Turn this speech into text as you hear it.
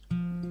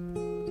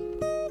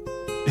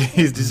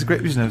His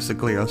description of Sir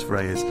Cleos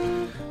Frey is: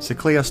 Sir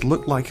Cleos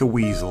looked like a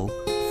weasel,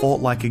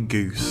 fought like a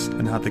goose,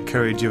 and had the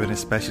courage of an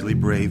especially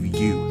brave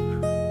ewe,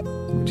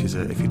 which is,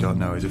 if you don't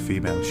know, is a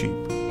female sheep.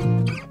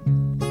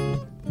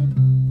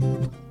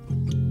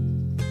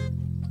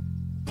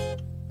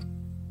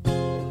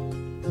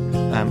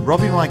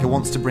 Robbie Riker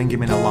wants to bring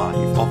him in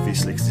alive,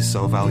 obviously, because he's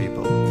so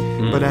valuable.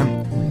 But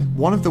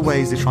one of the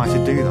ways they try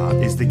to do that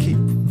is they keep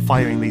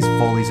firing these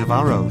volleys of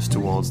arrows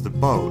towards the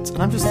boat.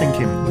 And I'm just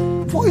thinking,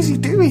 what is he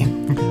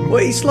doing? Well,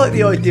 it's like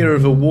the idea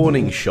of a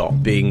warning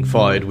shot being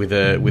fired with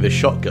a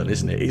shotgun,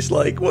 isn't it? It's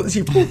like, once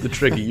you pull the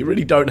trigger, you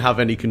really don't have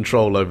any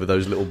control over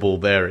those little ball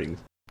bearings.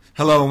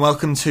 Hello and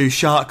welcome to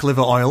Shark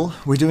Liver Oil.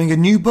 We're doing a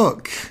new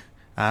book.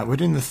 We're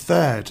doing the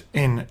third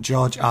in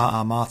George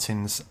R.R.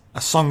 Martin's A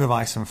Song of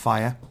Ice and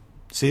Fire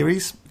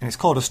series, and it's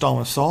called A Storm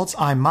of Swords.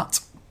 I'm Matt.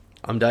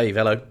 I'm Dave,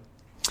 hello.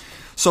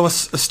 So a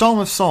Storm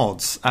of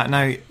Swords,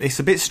 now it's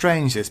a bit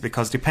strange this,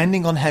 because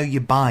depending on how you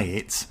buy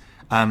it,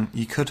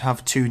 you could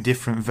have two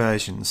different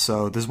versions.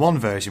 So there's one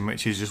version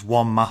which is just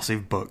one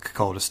massive book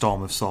called A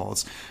Storm of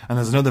Swords, and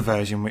there's another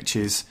version which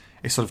is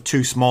sort of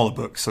two smaller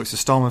books. So it's A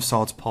Storm of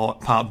Swords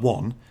Part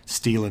 1,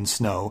 Steel and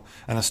Snow,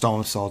 and A Storm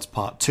of Swords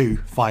Part 2,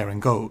 Fire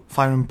and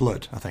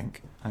Blood, I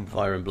think.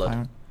 Fire and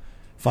Blood.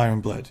 Fire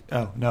and Blood.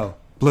 Oh, no.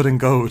 Blood and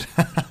Gold.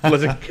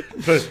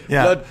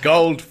 Blood,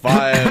 gold,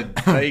 fire,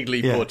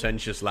 vaguely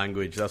portentous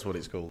language, that's what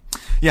it's called.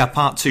 Yeah,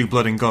 Part 2,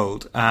 Blood and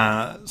Gold.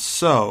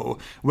 So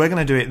we're going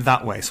to do it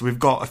that way. So we've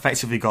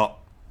effectively got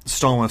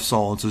Storm of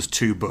Swords as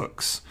two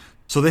books.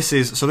 So this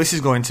is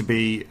going to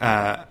be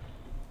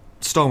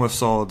Storm of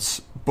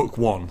Swords Book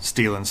 1,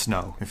 Steel and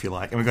Snow, if you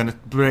like. And we're going to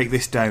break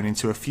this down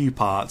into a few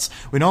parts.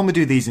 We normally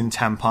do these in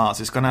 10 parts.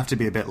 It's going to have to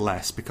be a bit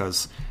less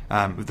because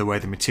of the way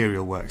the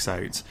material works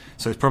out.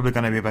 So it's probably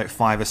going to be about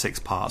 5 or 6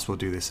 parts we'll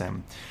do this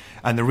in.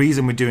 And the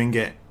reason we're doing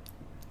it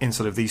in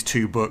sort of these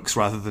two books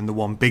rather than the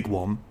one big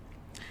one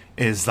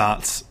is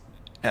that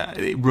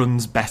it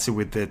runs better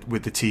with the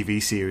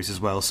TV series as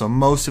well. So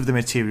most of the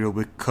material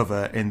we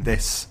cover in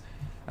this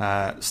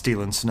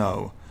Steel and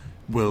Snow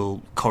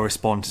will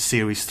correspond to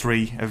Series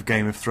 3 of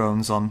Game of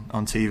Thrones on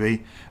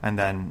TV, and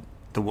then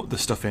the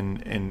stuff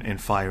in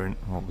Fire and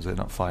what was it?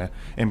 Not Fire.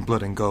 In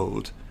Blood and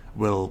Gold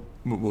will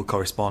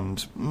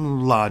correspond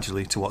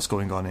largely to what's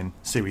going on in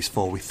Series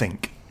 4. We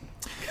think.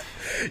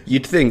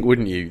 You'd think,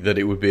 wouldn't you, that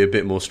it would be a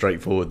bit more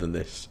straightforward than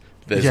this?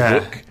 There's a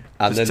book,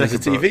 and then there's a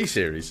TV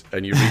series,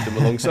 and you read them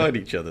alongside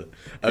each other.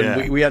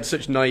 And we had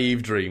such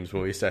naive dreams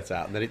when we set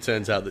out, and then it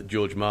turns out that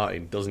George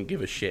Martin doesn't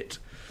give a shit.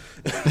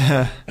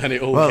 And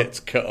it all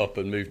gets cut up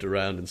and moved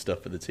around and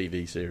stuff for the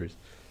TV series.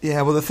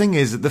 Yeah, well, the thing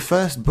is that the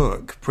first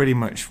book pretty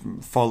much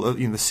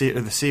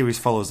the series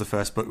follows the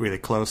first book really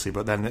closely,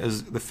 but then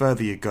as the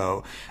further you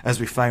go, as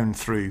we found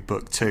through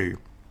book 2,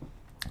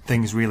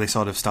 things really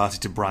sort of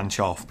started to branch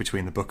off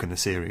between the book and the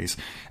series,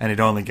 and it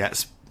only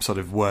gets sort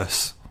of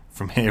worse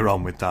from here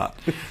on with that.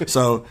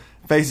 So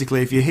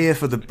basically, if you're here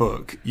for the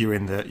book, you're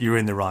in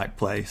the right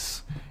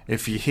place.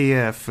 If you're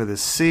here for the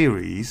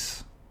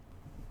series,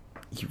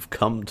 you've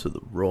come to the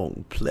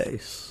wrong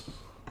place.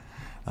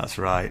 That's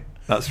right.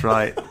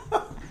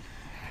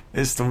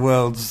 It's the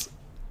world's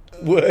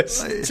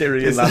worst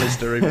Tyrion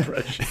Lannister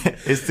impression.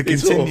 It's the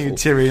continued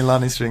Tyrion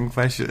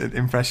Lannister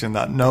impression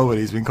that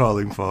nobody's been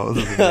calling for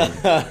other than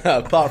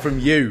me. Apart from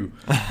you.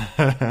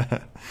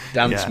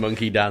 Dance,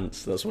 monkey,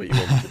 dance. That's what you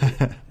want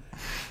to do.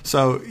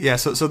 So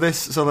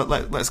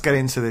let's get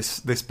into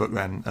this book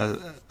then.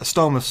 A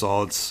Storm of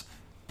Swords,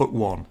 Book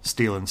 1,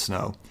 Steel and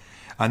Snow.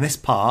 And this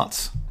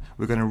part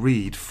we're going to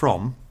read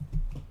from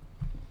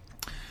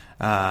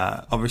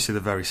obviously the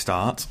very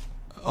start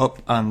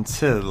up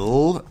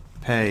until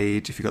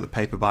page, if you've got the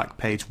paperback,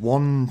 page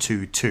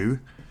 122,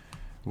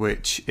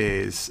 which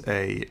is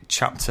a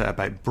chapter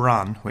about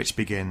Bran, which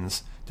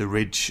begins, "The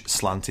ridge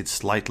slanted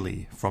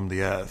slightly from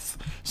the earth."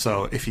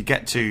 So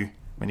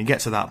when you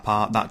get to that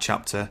part, that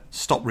chapter,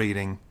 stop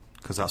reading,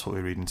 because that's what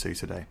we're reading to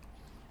today.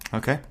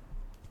 Okay?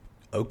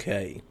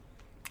 Okay.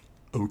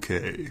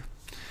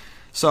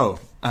 So,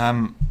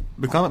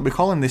 we're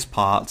calling this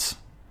part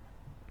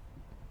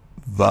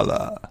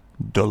Valar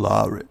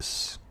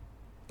Dolaris.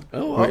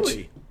 Oh, are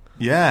we?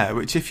 Yeah,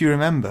 which, if you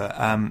remember,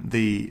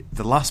 the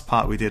last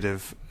part we did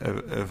of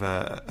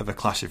A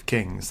Clash of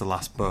Kings, the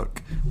last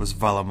book, was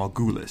Valar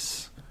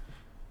Morghulis.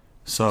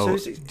 So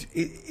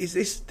is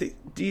this?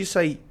 Do you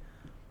say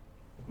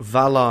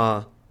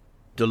Valar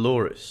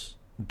Dolores?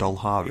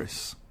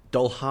 Dolharis.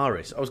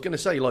 Dolharis. I was going to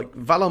say, like,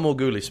 Valar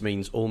Morghulis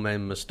means all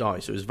men must die.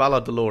 So is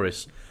Valar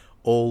Dolores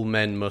all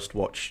men must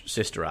watch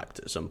Sister Act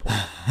at some point?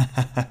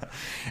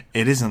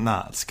 It isn't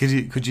that.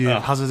 Could you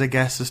hazard a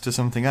guess as to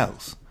something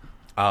else?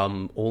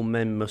 All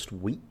men must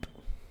weep.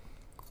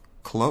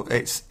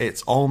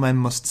 It's all men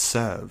must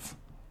serve.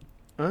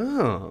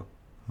 Oh,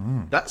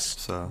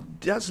 that's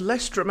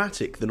less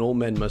dramatic than all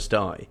men must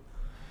die.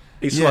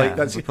 It's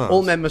that's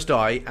all men must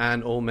die,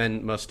 and all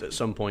men must at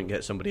some point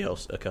get somebody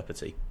else a cup of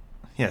tea.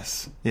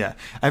 Yes, yeah.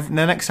 The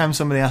next time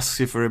somebody asks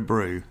you for a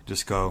brew,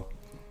 just go,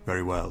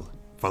 "Very well,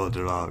 Valar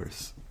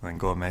Dolaris," and then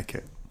go and make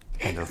it.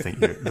 and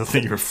they'll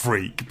think you're a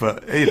freak,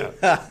 but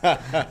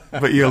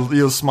but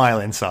you'll smile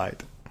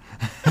inside.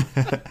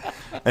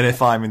 And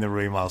if I'm in the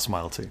room, I'll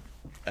smile too.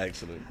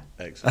 Excellent.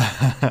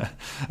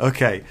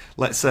 Okay,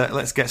 let's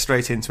get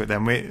straight into it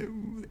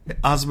then.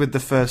 As with the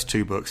first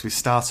two books, we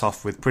start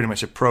off with pretty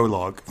much a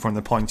prologue from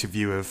the point of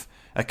view of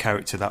a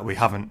character that we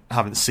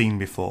haven't seen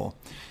before,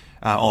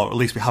 or at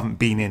least we haven't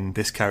been in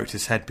this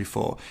character's head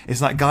before.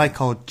 It's that guy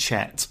called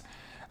Chet.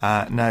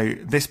 Now,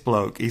 this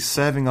bloke, he's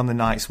serving on the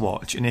Night's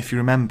Watch, and if you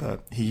remember,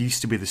 he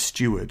used to be the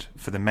steward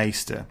for the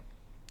Maester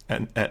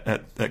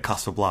at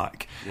Castle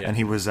Black, and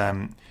he was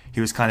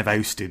kind of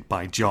ousted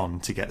by Jon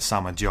to get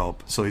Sam a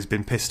job, so he's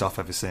been pissed off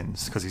ever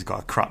since because he's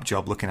got a crap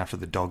job looking after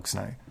the dogs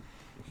now.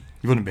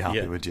 You wouldn't be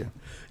happy, would you?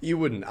 You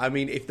wouldn't. I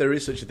mean, if there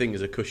is such a thing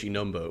as a cushy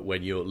number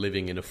when you're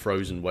living in a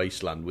frozen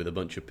wasteland with a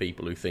bunch of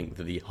people who think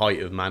that the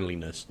height of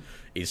manliness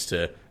is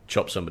to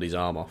chop somebody's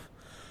arm off,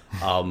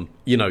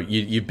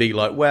 you'd be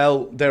like,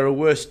 well, there are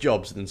worse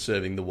jobs than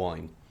serving the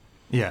wine.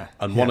 Yeah.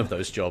 And one of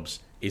those jobs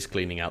is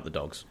cleaning out the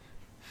dogs.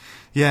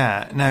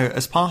 Yeah. Now,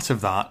 as part of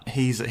that,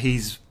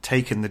 he's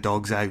taken the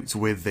dogs out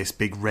with this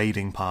big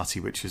raiding party,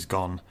 which has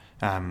gone,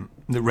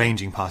 the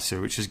ranging party,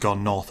 which has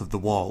gone north of the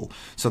Wall.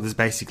 So there's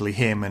basically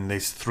him and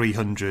there's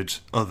 300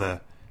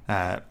 other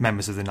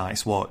members of the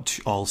Night's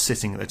Watch, all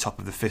sitting at the top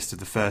of the Fist of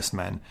the First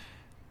Men.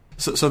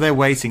 So they're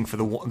waiting for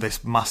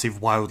this massive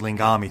wildling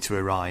army to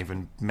arrive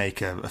and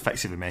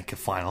effectively make a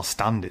final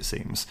stand, it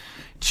seems.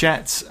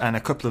 Chet and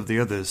a couple of the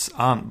others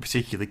aren't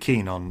particularly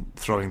keen on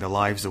throwing their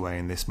lives away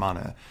in this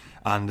manner.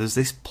 And there's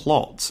this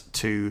plot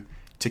to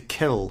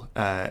kill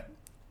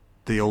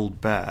the old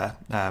bear,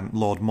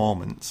 Lord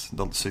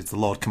Mormont, so it's the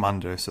Lord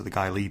Commander, so the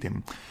guy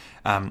leading,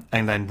 and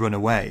then run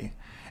away.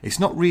 It's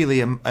not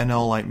really an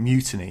all-out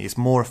mutiny. It's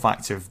more a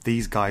fact of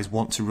these guys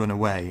want to run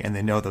away and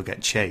they know they'll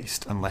get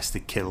chased unless they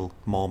kill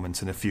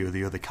Mormont and a few of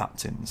the other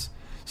captains.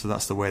 So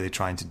that's the way they're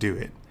trying to do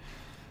it.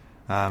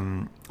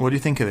 What do you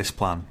think of this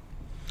plan?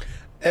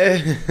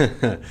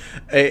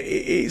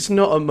 It's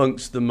not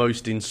amongst the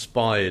most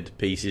inspired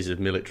pieces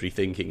of military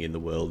thinking in the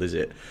world, is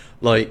it?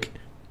 Like,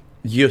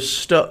 you're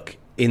stuck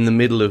in the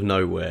middle of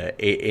nowhere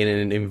in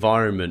an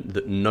environment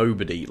that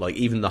nobody, like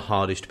even the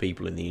hardest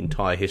people in the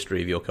entire history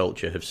of your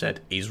culture, have said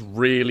is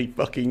really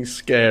fucking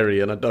scary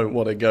and I don't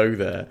want to go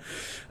there.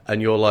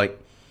 And you're like,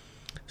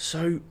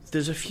 so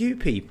there's a few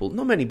people,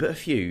 not many but a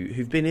few,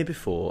 who've been here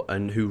before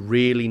and who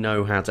really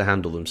know how to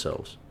handle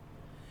themselves.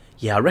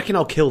 Yeah, I reckon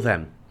I'll kill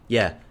them.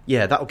 Yeah,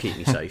 that'll keep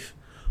me safe.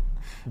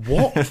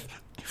 What?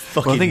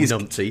 Fucking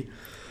numpty.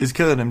 He's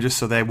killing them just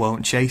so they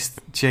won't chase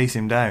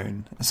him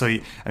down. So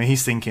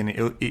he's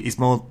thinking he's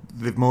more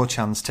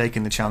chance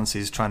taking the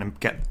chances trying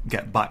to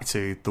get back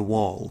to the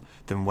Wall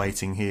than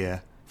waiting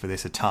here for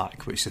this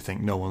attack, which I think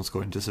no one's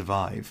going to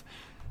survive.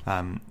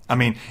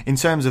 In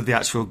terms of the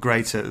actual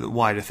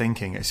wider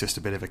thinking, it's just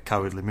a bit of a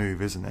cowardly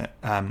move, isn't it?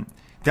 The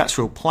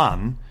actual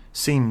plan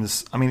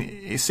seems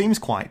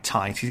quite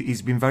tight.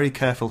 He's been very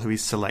careful who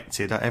he's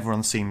selected.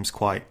 Everyone seems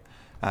quite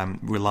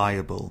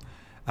reliable.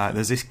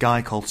 There's this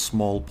guy called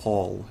Small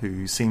Paul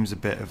who seems a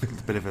bit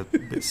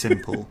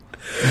simple.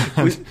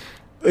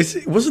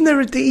 Wasn't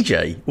there a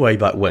DJ way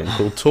back when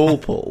called Tall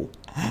Paul?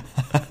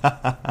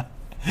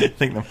 I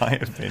think there might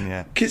have been,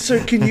 yeah.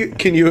 So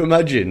can you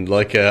imagine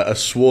like a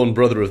sworn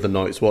brother of the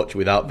Night's Watch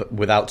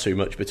without too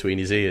much between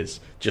his ears,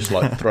 just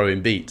like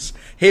throwing beats?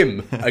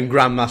 Him and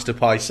Grandmaster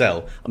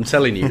Pycelle. I'm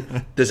telling you,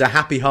 there's a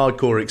happy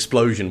hardcore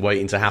explosion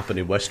waiting to happen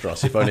in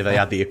Westeros if only they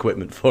had the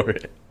equipment for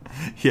it.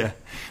 Yeah.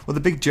 Well,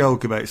 the big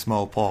joke about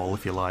Small Paul,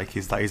 if you like,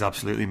 is that he's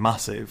absolutely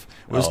massive.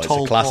 It's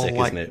a classic,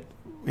 isn't it?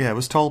 Yeah,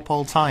 was Tall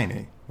Paul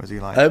tiny? Was he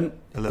like a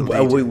little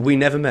DJ? We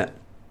never met,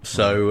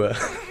 so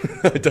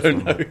I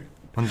don't know.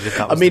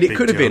 It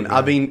could have been. Yeah.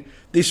 I mean,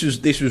 this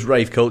was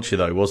rave culture,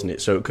 though, wasn't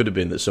it? So it could have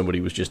been that somebody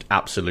was just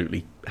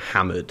absolutely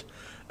hammered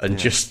and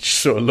just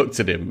sort of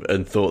looked at him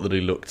and thought that he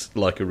looked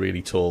like a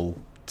really tall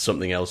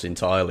something else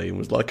entirely and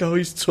was like, oh,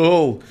 he's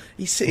tall.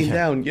 He's sitting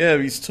down. Yeah,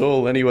 he's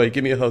tall. Anyway,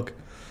 give me a hug.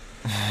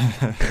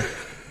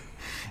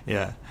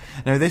 Yeah.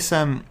 Now, this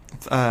sort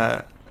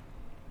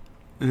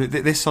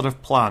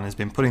of plan has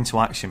been put into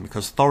action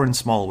because Thorin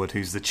Smallwood,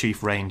 who's the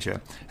chief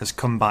ranger, has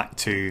come back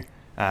to...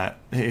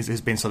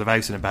 has been sort of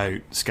out and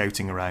about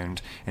scouting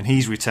around, and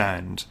he's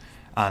returned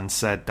and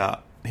said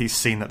that he's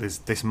seen that there's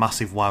this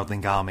massive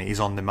wildling army is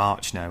on the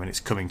march now and it's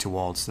coming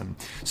towards them,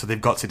 so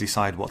they've got to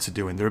decide what to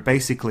do. And there are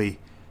basically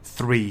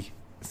three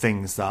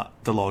things that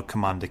the Lord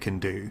Commander can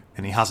do,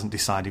 and he hasn't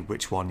decided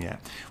which one yet.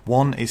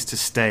 One is to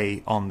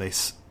stay in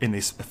this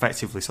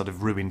effectively sort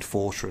of ruined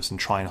fortress and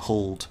try and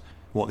hold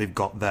what they've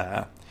got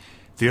there.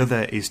 The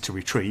other is to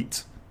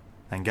retreat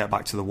and get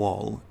back to the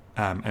Wall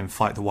and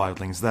fight the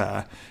wildlings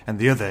there, and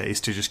the other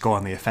is to just go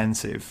on the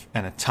offensive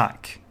and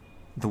attack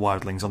the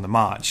wildlings on the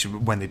march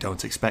when they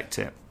don't expect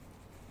it.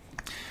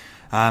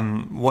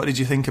 What did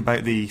you think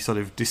about the sort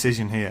of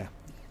decision here?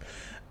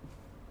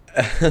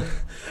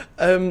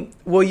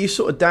 Well, you're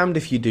sort of damned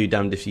if you do,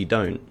 damned if you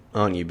don't,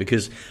 aren't you?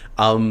 Because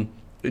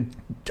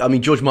I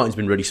mean, George Martin's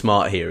been really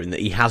smart here in that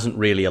he hasn't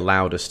really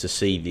allowed us to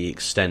see the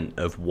extent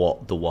of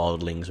what the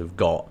wildlings have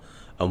got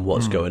and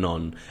what's going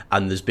on.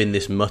 And there's been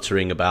this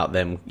muttering about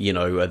them,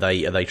 are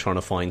they trying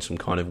to find some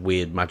kind of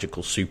weird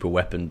magical super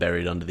weapon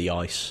buried under the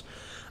ice?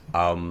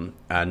 And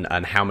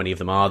how many of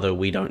them are there?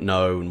 We don't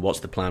know. And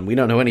what's the plan? We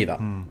don't know any of that.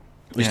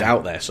 Just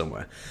out there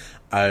somewhere.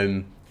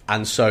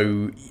 And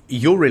so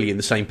you're really in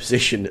the same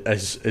position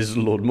as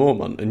Lord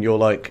Mormont, and you're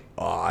like,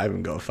 I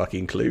haven't got a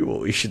fucking clue what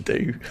we should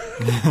do.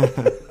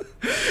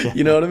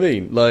 You know what I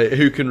mean? Like,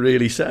 who can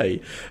really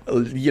say?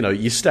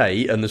 You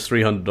stay, and there's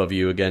 300 of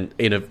you again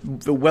in a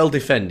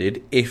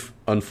well-defended, if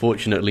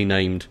unfortunately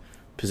named,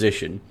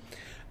 position.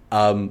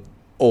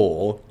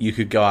 Or you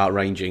could go out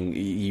ranging.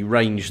 You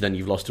range, then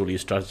you've lost all your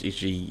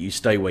strategy. You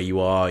stay where you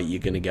are, you're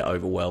going to get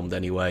overwhelmed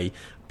anyway.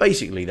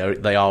 Basically,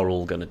 they are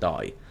all going to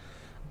die.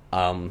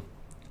 I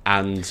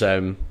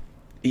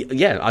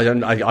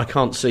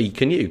can't see.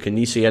 Can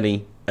you see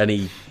any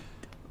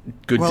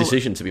good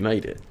decision to be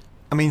made here?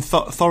 I mean,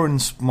 Thorin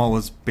Small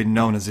has been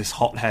known as this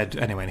hothead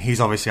anyway, and he's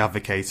obviously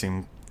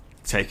advocating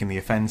taking the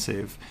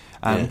offensive.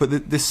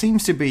 But there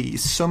seems to be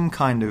some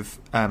kind of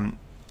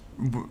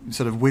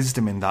sort of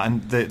wisdom in that,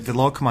 and the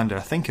Lord Commander,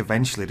 I think,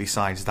 eventually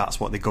decides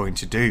that's what they're going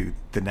to do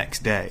the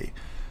next day.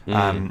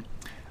 And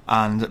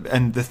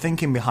the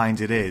thinking behind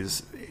it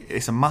is,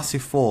 it's a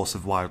massive force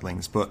of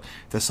wildlings, but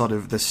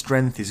the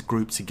strength is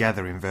grouped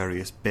together in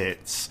various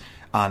bits,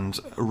 and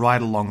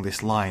right along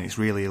this line it's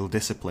really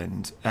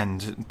ill-disciplined,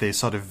 and they're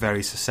sort of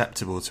very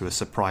susceptible to a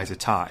surprise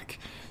attack.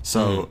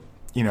 So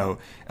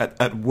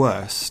at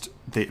worst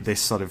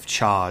this sort of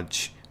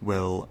charge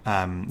will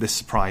this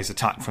surprise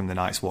attack from the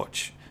Night's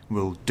Watch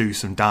will do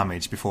some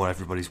damage before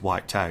everybody's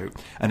wiped out,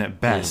 and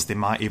at best they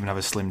might even have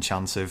a slim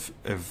chance of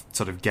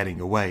sort of getting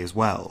away as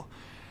well.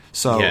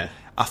 So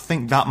I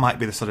think that might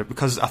be the sort of,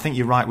 because I think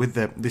you're right with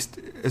this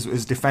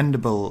as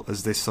defendable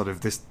as this sort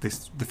of the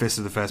Fist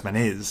of the First Men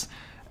is,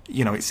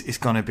 it's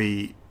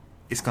probably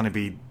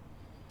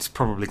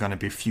going to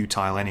be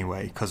futile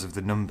anyway because of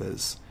the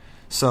numbers.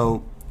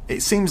 So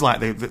it seems like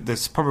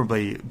there's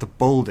probably the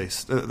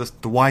boldest,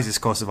 the wisest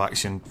course of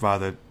action,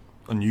 rather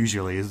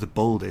unusually, is the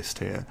boldest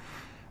here,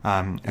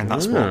 and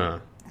that's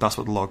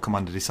what the Lord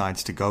Commander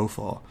decides to go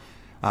for.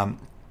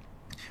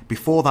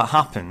 Before that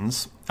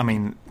happens, I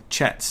mean,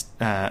 Chet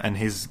and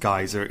his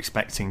guys are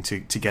expecting to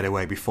get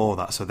away before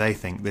that, so they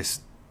think this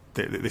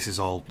is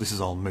all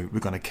moot. We're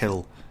going to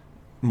kill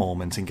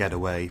Mormont and get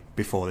away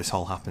before this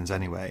all happens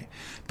anyway.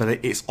 But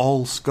it's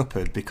all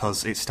scuppered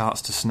because it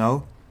starts to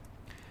snow,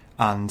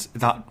 and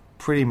that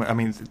pretty much. I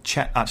mean,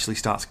 Chet actually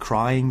starts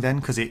crying then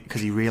because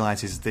he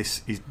realizes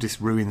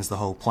this ruins the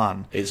whole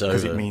plan. It's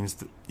over. It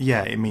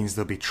means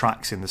there'll be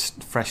tracks in the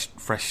fresh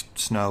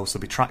snow. So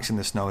there'll be tracks in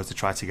the snow as they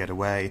try to get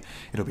away.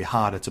 It'll be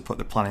harder to put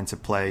the plan into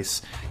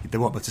place. They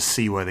won't be able to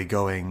see where they're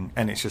going,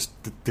 and it's just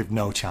they've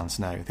no chance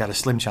now. They had a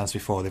slim chance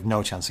before. They've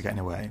no chance of getting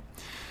away.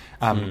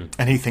 And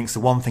he thinks the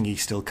one thing he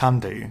still can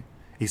do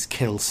is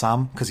kill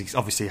Sam, because he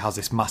obviously has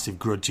this massive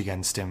grudge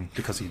against him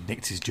because he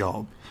nicked his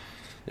job.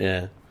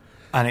 Yeah.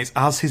 And it's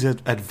as he's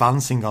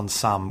advancing on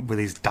Sam with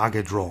his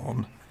dagger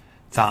drawn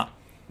that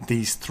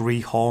these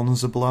 3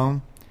 horns are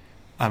blown.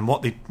 And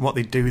what they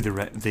do,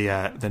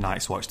 the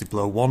Night's Watch, they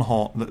blow one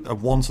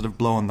sort of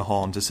blow on the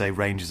horn to say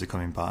Rangers are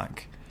coming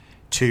back,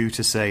 2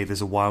 to say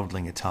there's a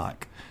wildling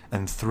attack,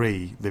 and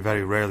 3 they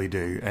very rarely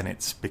do, and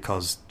it's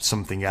because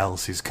something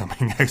else is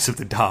coming out of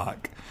the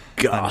dark.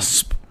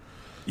 Gasp!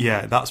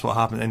 And, that's what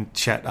happened. And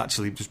Chet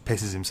actually just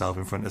pisses himself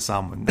in front of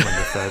Sam when the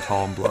 3rd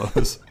horn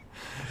blows.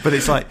 But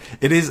it's like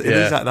it is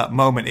at that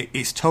moment.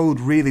 It's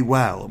told really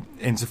well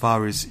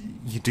insofar as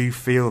you do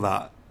feel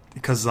that,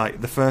 because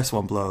like the first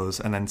one blows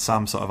and then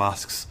Sam sort of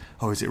asks,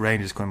 "Oh, is it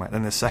Rangers coming back?"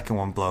 Then the second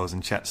one blows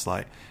and Chet's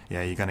like,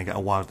 "Yeah, you're going to get a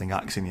wildling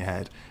axe in your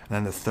head." And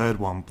then the third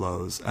one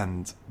blows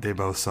and they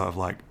both sort of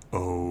like,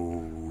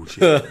 "Oh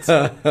shit."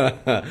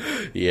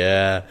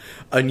 Yeah,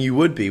 and you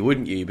would be,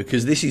 wouldn't you?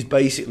 Because this is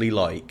basically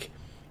like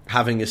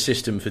having a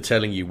system for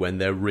telling you when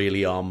there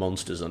really are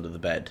monsters under the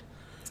bed.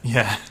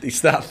 Yeah,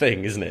 it's that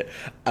thing, isn't it?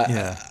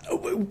 Yeah.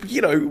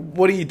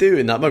 What do you do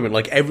in that moment?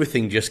 Like,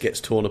 everything just gets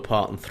torn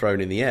apart and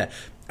thrown in the air.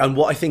 And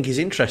what I think is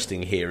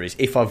interesting here is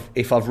if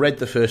I've read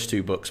the first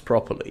 2 books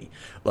properly,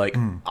 like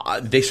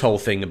this whole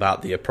thing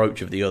about the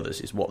approach of the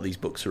others is what these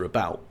books are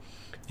about.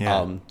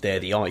 Yeah. They're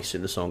the ice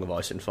in the Song of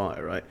Ice and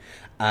Fire, right?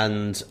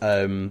 And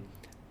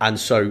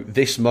so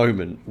this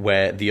moment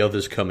where the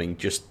others coming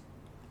just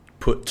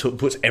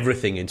puts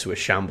everything into a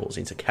shambles,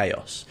 into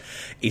chaos,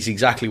 is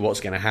exactly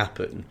what's going to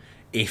happen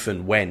if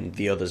and when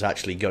the others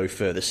actually go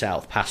further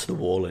south, past the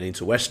wall and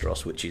into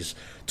Westeros, which is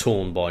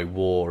torn by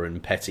war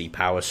and petty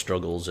power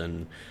struggles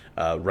and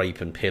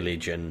rape and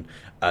pillage and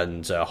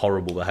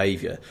horrible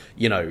behaviour.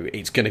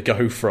 It's going to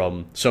go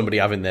from somebody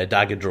having their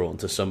dagger drawn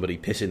to somebody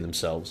pissing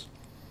themselves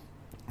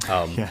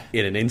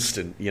in an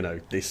instant.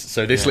 This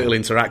little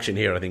interaction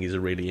here, I think, is a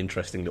really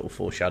interesting little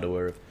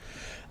foreshadower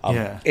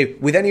of.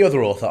 With any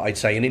other author, I'd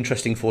say an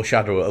interesting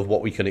foreshadower of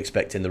what we can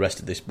expect in the rest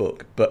of this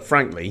book. But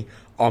frankly,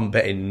 I'm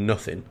betting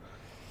nothing.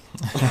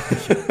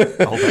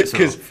 All bets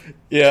are off.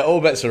 Yeah,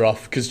 all bets are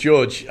off, because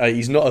George,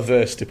 he's not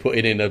averse to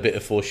putting in a bit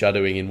of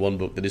foreshadowing in one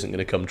book that isn't going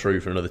to come true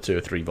for another 2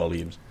 or 3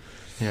 volumes.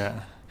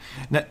 Yeah.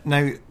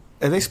 Now,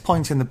 at this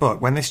point in the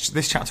book, when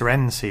this chapter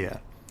ends here,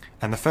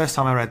 and the first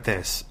time I read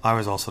this, I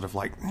was all sort of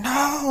like,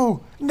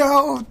 no,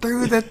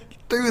 do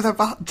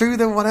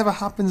the whatever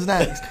happens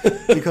next,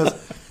 because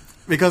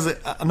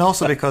and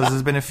also because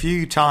there's been a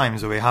few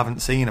times where we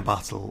haven't seen a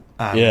battle.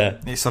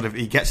 It's sort of,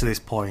 you get to this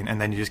point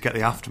and then you just get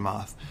the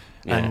aftermath,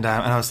 and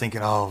I was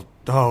thinking, oh,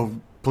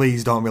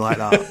 please don't be like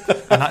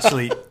that. And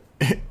actually,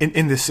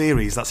 in the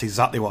series, that's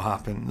exactly what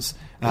happens.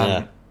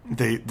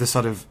 The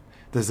sort of,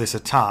 there's this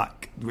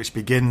attack which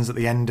begins at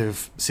the end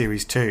of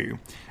Series 2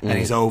 and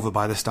is over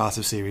by the start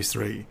of Series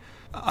 3.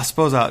 I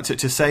suppose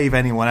to save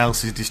anyone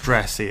else's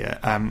distress here,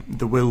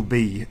 there will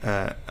be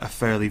a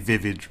fairly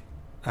vivid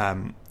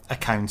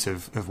account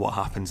of what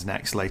happens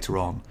next later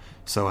on.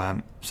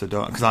 So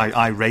don't, because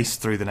I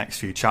raced through the next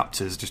few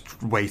chapters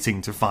just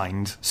waiting to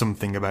find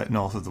something about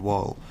North of the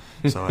Wall.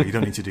 So you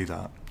don't need to do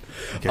that.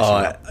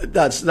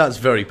 That's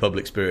very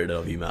public spirited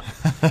of you, Matt.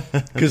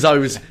 Because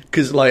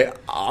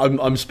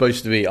I'm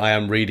supposed to be. I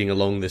am reading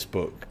along this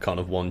book, kind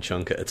of one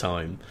chunk at a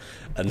time,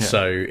 and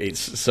so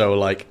it's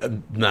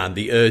man,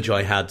 the urge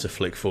I had to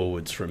flick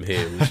forwards from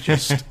here was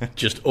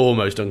just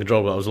almost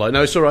uncontrollable. I was like,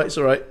 no, it's all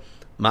right.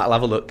 Matt will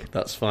have a look.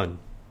 That's fine.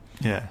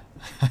 Yeah.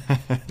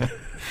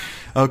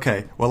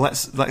 Okay. Well,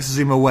 let's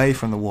zoom away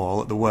from the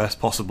wall at the worst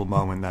possible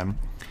moment then,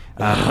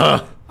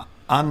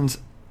 and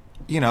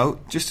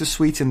just to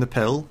sweeten the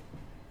pill.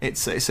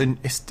 It's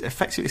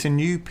effectively a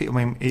new. I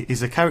mean,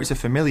 he's a character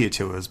familiar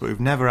to us, but we've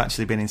never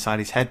actually been inside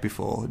his head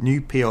before.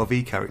 New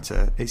POV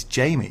character. It's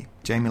Jaime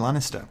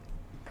Lannister.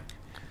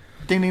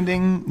 Ding ding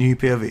ding. New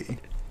POV.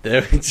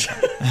 There it's.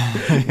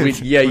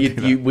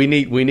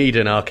 We need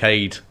an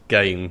arcade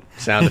game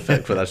sound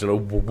effect for that sort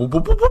of.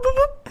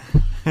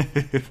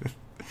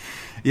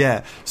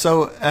 Yeah.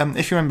 So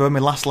if you remember when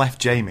we last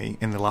left Jaime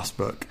in the last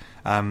book,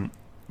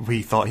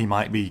 we thought he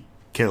might be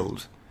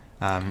killed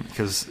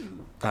because.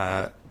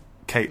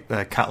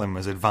 Catelyn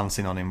was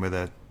advancing on him with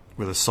a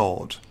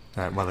sword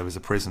while he was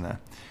a prisoner.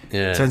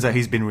 Yeah. Turns out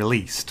he's been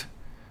released.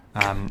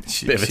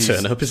 Bit of a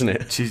turn up, isn't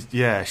it?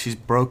 She's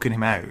broken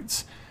him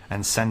out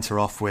and sent her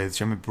off with.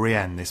 Do you remember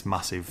Brienne, this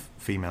massive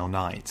female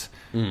knight?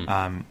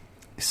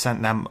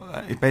 Sent them.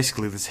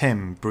 Basically, there's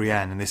him,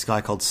 Brienne, and this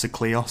guy called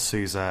Secleos,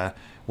 who's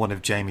one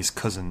of Jaime's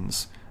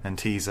cousins,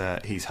 and he's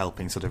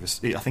helping sort of.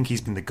 I think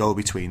he's been the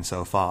go-between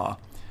so far.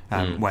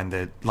 When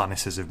the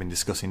Lannisters have been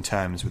discussing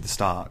terms with the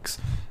Starks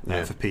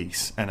for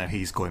peace, and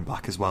he's going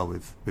back as well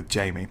with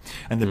Jaime.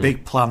 And the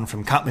big plan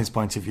from Catelyn's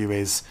point of view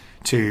is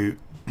to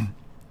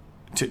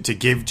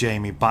give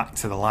Jaime back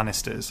to the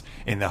Lannisters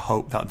in the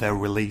hope that they'll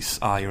release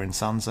Arya and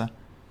Sansa,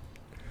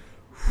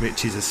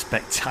 which is a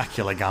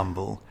spectacular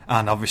gamble.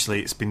 And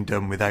obviously, it's been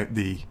done without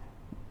the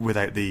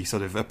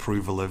sort of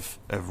approval of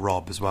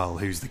Robb as well,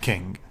 who's the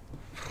king.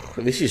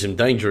 This is some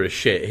dangerous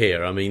shit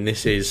here. I mean,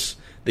 this is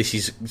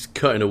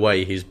cutting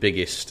away his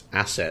biggest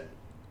asset.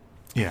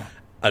 Yeah.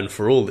 And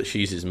for all that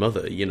she's his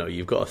mother,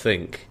 you've got to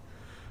think,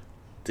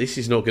 this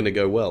is not going to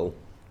go well.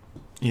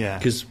 Yeah.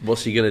 Because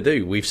what's he going to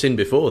do? We've seen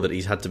before that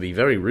he's had to be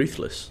very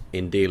ruthless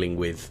in dealing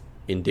with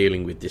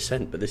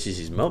dissent, but this is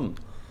his mum.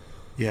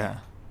 Yeah.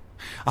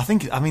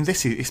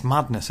 It's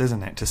madness,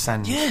 isn't it, to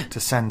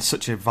send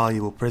such a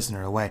valuable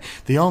prisoner away.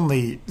 The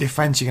only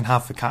defence you can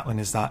have for Catelyn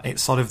is that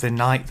it's sort of the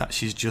night that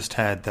she's just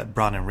heard that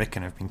Bran and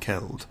Rickon have been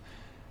killed.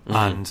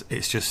 And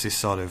it's just this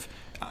sort of,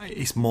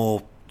 it's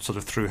more sort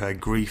of through her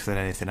grief than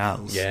anything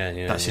else.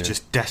 That she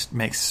just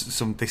makes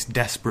this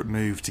desperate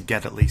move to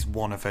get at least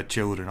one of her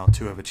children or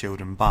two of her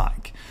children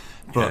back.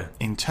 But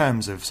in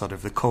terms of sort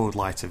of the cold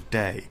light of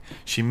day,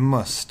 she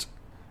must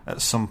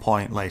at some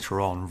point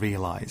later on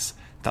realise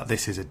that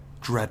this is a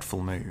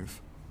dreadful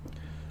move.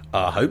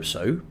 I hope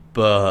so,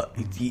 but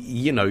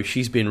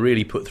she's been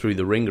really put through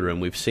the ringer,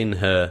 and we've seen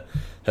her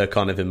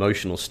kind of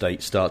emotional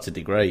state start to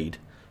degrade.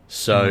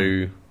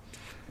 So.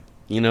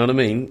 You know what I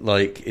mean?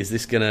 Like, is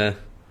this gonna?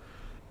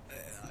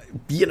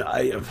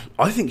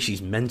 I think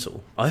she's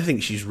mental. I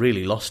think she's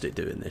really lost it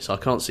doing this. I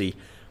can't see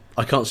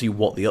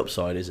what the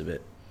upside is of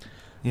it.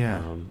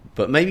 Yeah.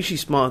 But maybe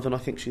she's smarter than I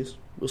think she is.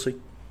 We'll see.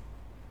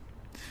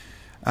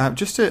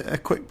 Just a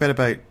quick bit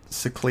about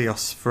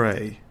Secleos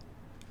Frey.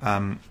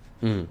 Let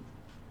me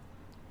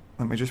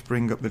just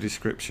bring up the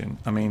description.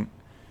 I mean,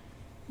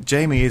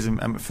 Jaime isn't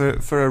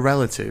for a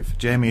relative.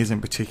 Jaime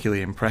isn't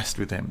particularly impressed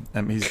with him.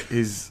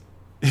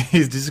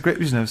 His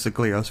description of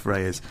Secleos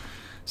Frey is: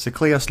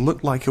 Secleos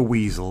looked like a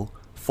weasel,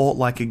 fought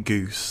like a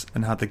goose,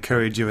 and had the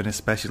courage of an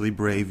especially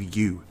brave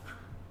ewe,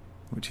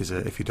 which is,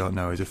 if you don't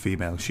know, is a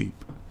female sheep.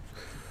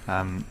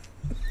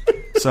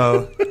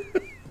 So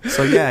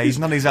yeah, he's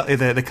not exactly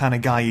the kind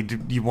of guy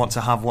you want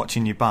to have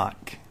watching your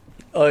back.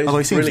 Although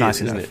he seems nice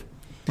enough. Isn't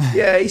it?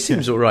 Yeah, he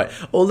seems all right.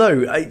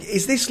 Although,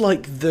 is this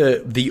like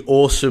the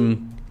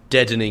awesome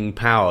deadening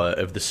power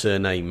of the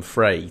surname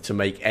Frey to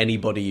make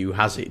anybody who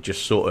has it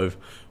just sort of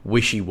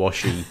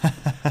wishy-washy,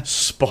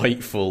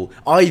 spiteful,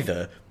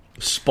 either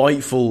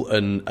spiteful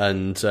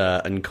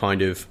and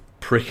kind of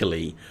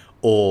prickly,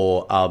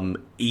 or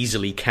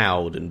easily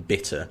cowed and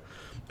bitter.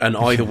 And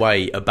either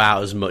way,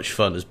 about as much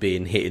fun as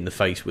being hit in the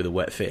face with a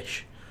wet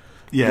fish.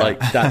 Yeah, like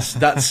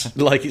that's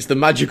like, it's the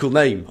magical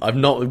name.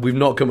 We've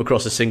not come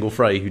across a single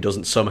Frey who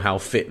doesn't somehow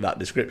fit that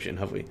description,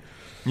 have we?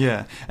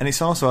 Yeah, and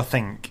it's also, I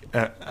think,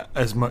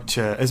 as much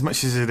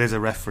as it is a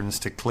reference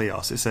to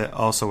Kleos, it's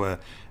also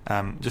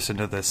just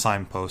another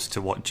signpost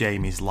to what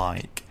Jaime's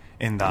like.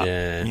 In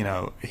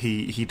that,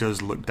 he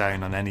does look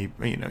down on any.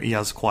 He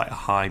has quite a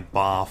high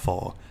bar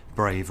for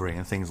bravery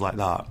and things like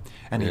that,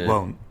 and he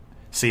won't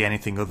see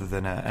anything other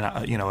than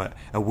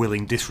a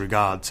willing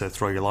disregard to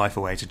throw your life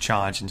away to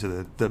charge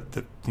into the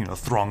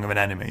throng of an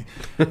enemy.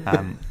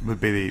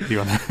 Would be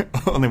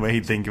the only way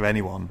he'd think of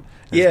anyone.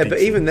 Yeah, but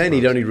even then,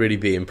 he'd only really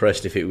be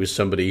impressed if it was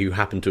somebody who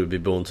happened to have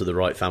been born to the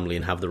right family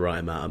and have the right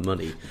amount of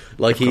money.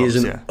 Like, he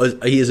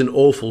is an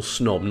awful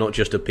snob, not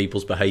just of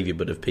people's behaviour,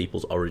 but of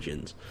people's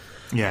origins.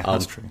 Yeah,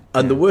 that's true.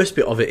 And the worst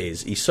bit of it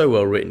is, he's so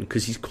well written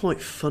because he's quite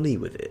funny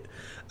with it.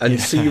 And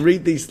so you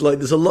read these, like,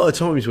 there's a lot of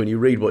times when you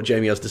read what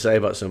Jaime has to say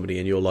about somebody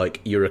and you're like,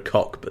 you're a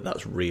cock, but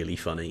that's really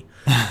funny.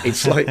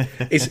 It's like,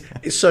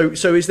 so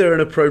is there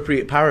an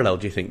appropriate parallel,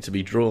 do you think, to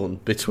be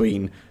drawn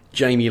between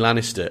Jaime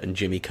Lannister and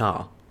Jimmy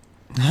Carr?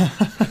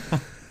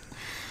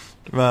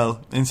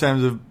 Well, in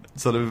terms of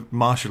sort of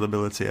martial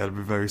ability, I'd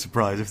be very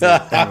surprised if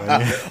that.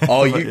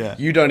 Anyway.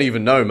 You don't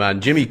even know,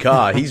 man. Jimmy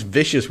Carr, he's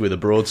vicious with a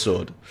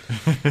broadsword.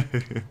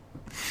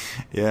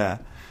 Yeah.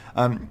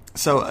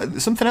 So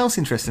something else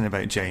interesting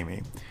about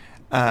Jaime,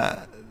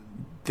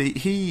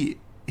 he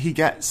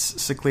gets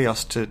Sir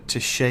Kleos to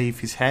shave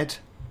his head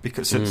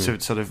because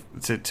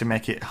to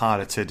make it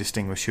harder to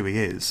distinguish who he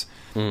is,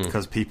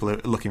 because people are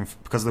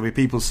because there'll be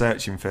people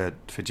searching for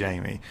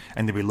Jaime,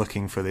 and they'll be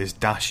looking for this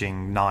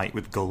dashing knight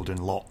with golden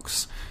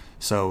locks.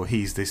 So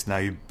he's this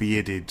now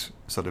bearded,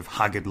 sort of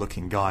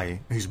haggard-looking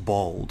guy who's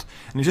bald,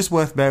 and it's just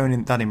worth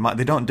bearing that in mind.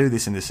 They don't do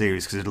this in the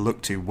series because it'll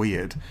look too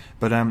weird,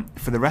 but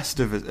for the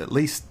rest of it, at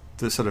least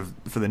for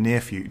the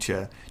near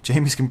future,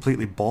 Jaime's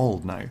completely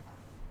bald now.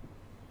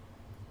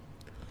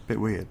 Bit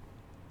weird.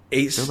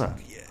 It's Feel that?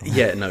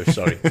 Yeah. No,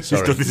 sorry. There's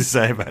nothing to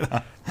say about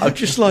that. I'm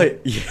just like,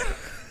 yeah.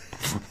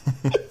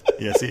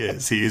 Yes, he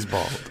is. He is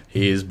bald.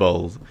 He is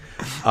bald.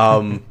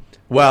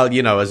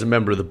 Well, as a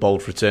member of the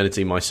bold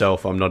fraternity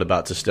myself, I'm not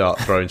about to start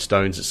throwing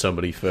stones at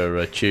somebody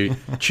for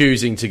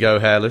choosing to go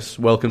hairless.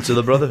 Welcome to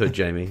the Brotherhood,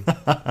 Jaime.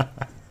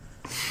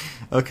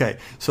 Okay,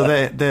 so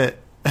they're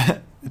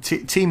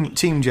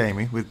Team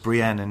Jaime with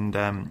Brienne and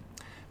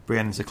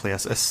Sir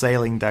Kleos are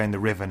sailing down the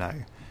river now,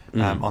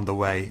 on the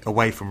way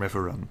away from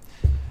Riverrun,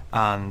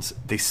 and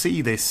they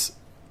see these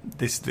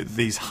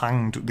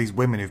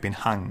women who've been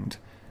hanged,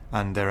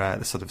 and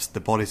they're sort of, the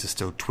bodies are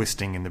still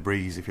twisting in the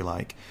breeze, if you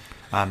like.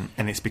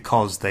 And it's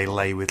because they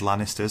lay with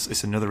Lannisters.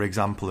 It's another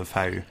example of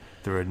how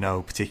there are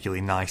no particularly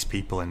nice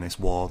people in this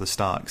war. The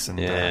Starks and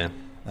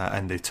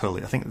the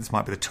Tully. I think this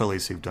might be the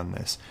Tullys who've done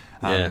this.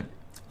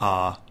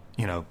 Are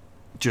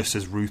just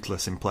as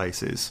ruthless in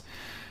places.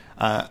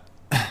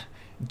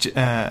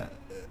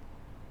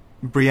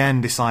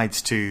 Brienne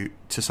decides to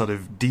sort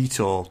of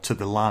detour to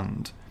the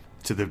land,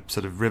 to the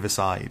sort of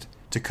riverside,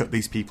 to cut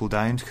these people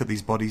down, to cut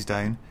these bodies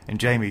down,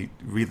 and Jaime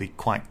really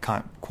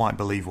can't quite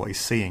believe what he's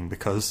seeing,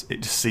 because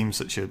it just seems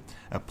such a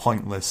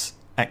pointless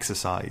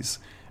exercise,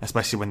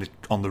 especially when they're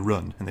on the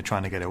run and they're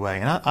trying to get away.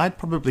 And I'd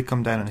probably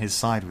come down on his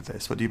side with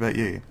this. What about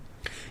you?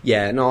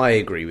 Yeah, no, I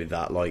agree with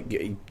that. Like,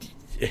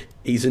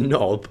 he's a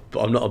knob, but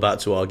I'm not about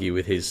to argue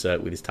with his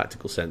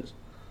tactical sense.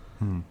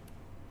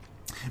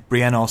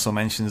 Brienne also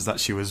mentions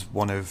that she was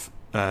one of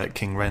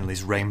King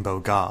Renly's Rainbow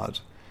Guard.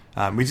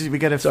 We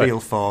get a feel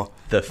for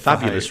the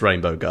fabulous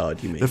Rainbow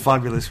Guard. You mean the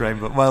fabulous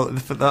Rainbow? Well,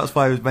 that's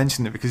why I was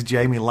mentioning it, because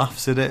Jaime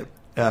laughs at it,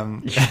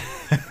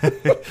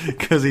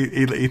 because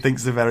he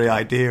thinks the very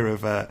idea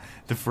of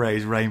the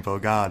phrase Rainbow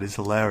Guard is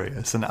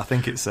hilarious, and I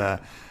think it's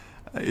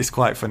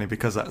quite funny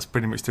because that's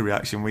pretty much the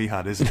reaction we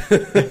had, isn't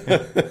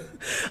it?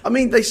 I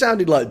mean, they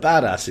sounded like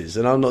badasses,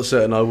 and I'm not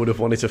certain I would have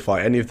wanted to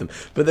fight any of them.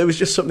 But there was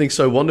just something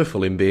so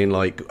wonderful in being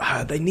like,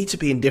 they need to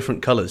be in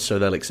different colours so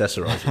they'll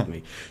accessorise with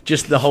me.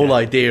 Just the whole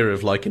idea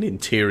of like an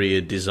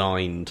interior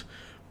designed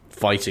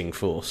fighting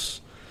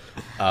force.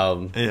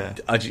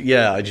 It's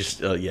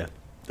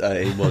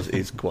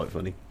quite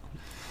funny.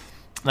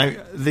 Now,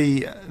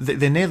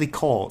 they're nearly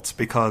caught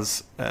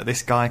because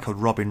this guy called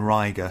Robin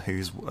Ryger,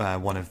 who's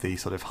one of the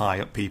sort of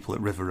high-up people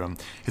at Riverrun,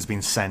 has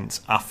been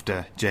sent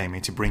after Jaime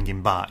to bring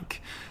him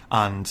back.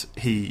 And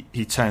he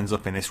turns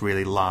up in this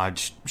really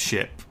large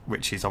ship,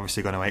 which is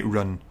obviously going to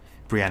outrun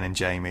Brienne and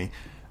Jaime.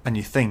 And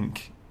you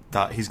think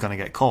that he's going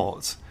to get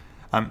caught.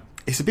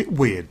 It's a bit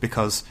weird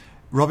because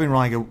Robin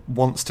Ryger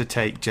wants to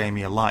take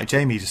Jaime alive.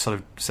 Jaime just sort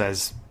of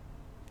says,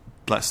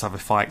 let's have a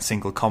fight,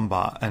 single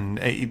combat,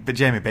 but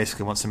Jaime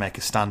basically wants to make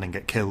a stand and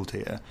get killed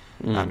here.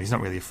 He's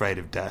not really afraid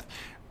of death.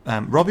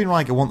 Robin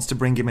Ryger wants to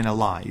bring him in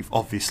alive,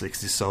 obviously,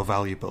 because he's so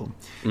valuable.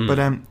 But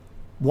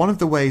one of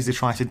the ways they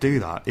try to do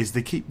that is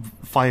they keep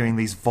firing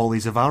these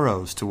volleys of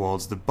arrows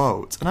towards the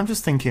boat, and I'm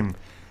just thinking,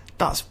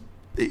 that's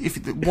if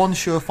one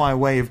surefire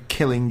way of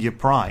killing your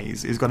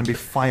prize is going to be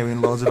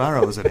firing loads of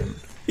arrows at him.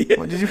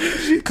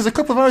 Because a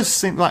couple of arrows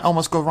seem like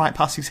almost go right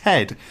past his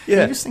head. Yeah.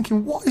 You're just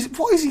thinking, what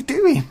is he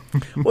doing?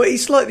 Well,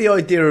 it's like the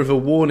idea of a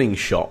warning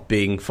shot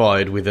being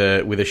fired with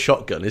a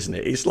shotgun, isn't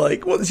it? It's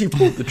like, once you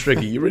pull the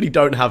trigger, you really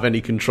don't have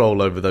any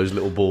control over those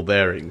little ball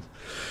bearings.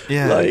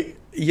 Yeah. Like,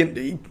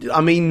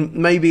 I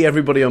mean, maybe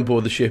everybody on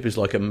board the ship is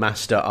like a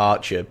master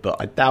archer, but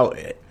I doubt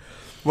it.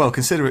 Well,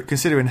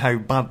 considering how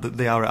bad that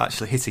they are at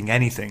actually hitting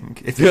anything,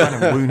 if they're trying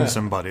to wound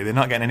somebody, they're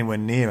not getting anywhere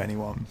near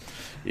anyone.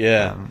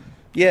 Yeah.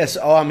 Yes,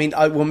 I mean,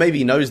 well, maybe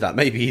he knows that.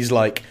 Maybe he's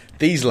like,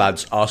 these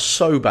lads are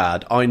so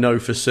bad, I know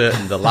for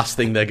certain the last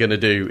thing they're going to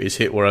do is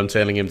hit where I'm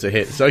telling him to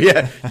hit. So,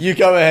 yeah, you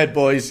go ahead,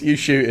 boys, you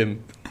shoot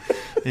him.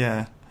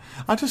 Yeah.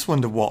 I just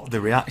wonder what the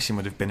reaction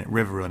would have been at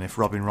Riverrun if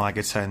Robin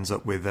Ryger turns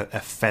up with a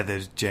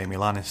feathered Jaime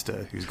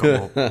Lannister who's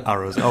got more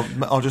arrows,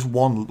 or just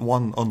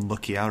one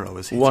unlucky arrow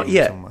is hitting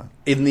him somewhere.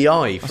 In the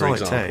eye, for example.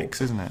 That's all it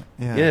takes, isn't it?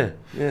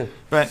 Yeah.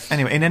 But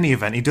anyway, in any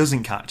event, he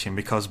doesn't catch him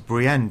because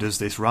Brienne does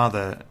this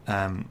rather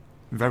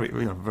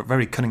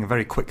very cunning and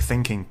very quick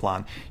thinking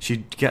plan. She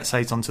gets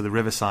out onto the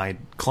riverside,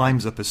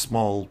 climbs up a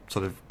small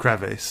sort of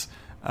crevice,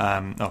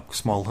 little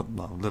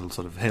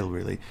sort of hill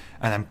really,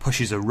 and then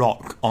pushes a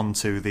rock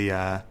onto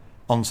the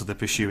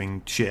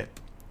pursuing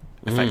ship,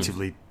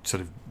 effectively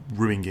sort of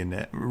ruining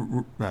it.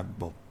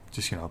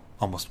 Just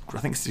almost. I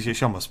think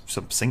she almost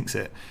sinks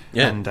it.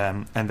 Yeah.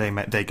 And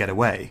they get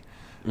away,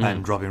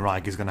 and Robin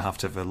Ryger is going to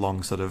have a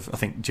long sort of. I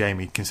think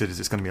Jaime considers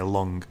it's going to be a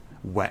long,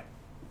 wet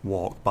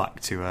walk back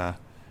to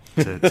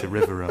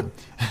Riverrun.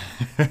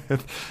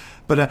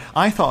 But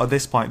I thought at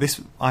this point,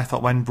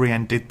 when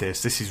Brienne did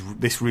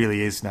this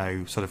really is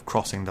now sort of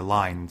crossing the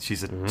line.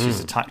 She's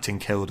attacked and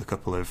killed a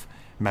couple of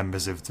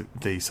members of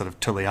the sort of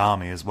Tully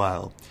army as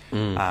well.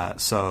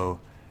 So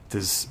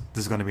there's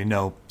going to be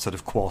no sort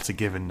of quarter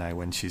given now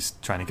when she's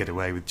trying to get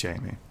away with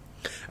Jaime.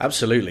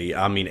 Absolutely.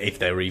 I mean, if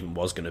there even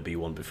was going to be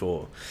one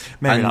before.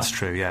 Maybe that's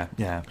true, yeah.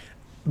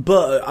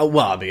 But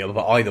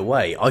but either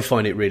way, I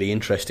find it really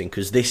interesting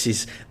because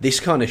this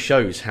kind of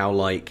shows how,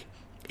 like,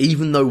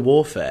 even though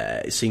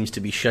warfare seems to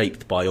be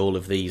shaped by all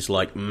of these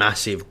like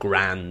massive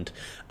grand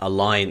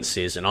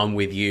alliances, and I'm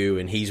with you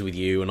and he's with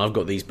you and I've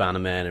got these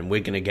bannermen and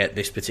we're going to get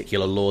this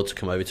particular lord to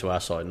come over to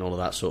our side and all of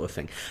that sort of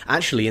thing.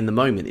 Actually, in the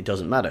moment, it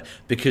doesn't matter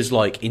because,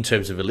 like, in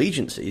terms of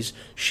allegiances,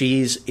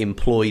 she's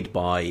employed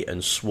by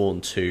and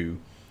sworn to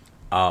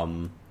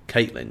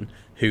Catelyn,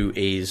 who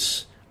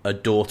is a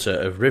daughter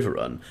of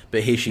Riverrun,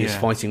 but here she is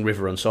fighting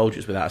Riverrun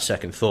soldiers without a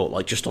second thought,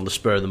 like just on the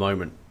spur of the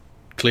moment.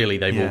 Clearly,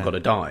 they've all got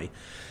to die.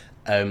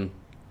 And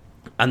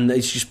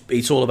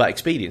it's all about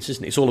expedience,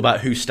 isn't it? It's all about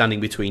who's standing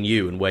between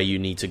you and where you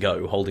need to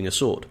go, holding a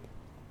sword.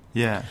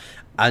 Yeah.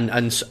 And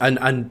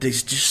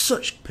there's just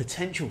such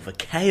potential for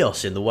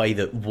chaos in the way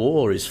that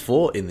war is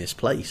fought in this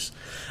place.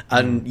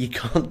 And you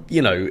can't,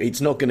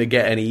 it's not going to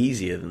get any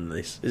easier than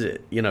this, is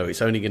it?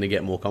 It's only going to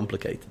get more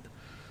complicated.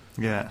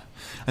 Yeah,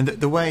 and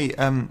the way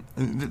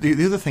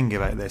the other thing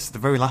about this, the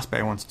very last bit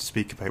I wanted to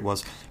speak about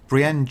was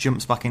Brienne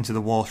jumps back into the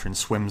water and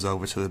swims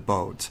over to the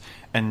boat,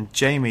 and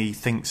Jaime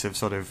thinks of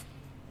sort of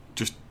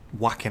just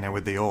whacking her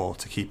with the oar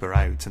to keep her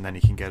out, and then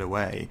he can get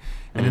away.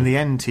 And in the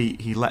end,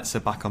 he lets her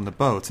back on the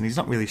boat, and he's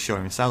not really sure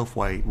himself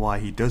why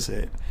he does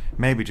it.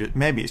 Maybe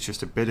it's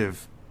just a bit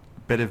of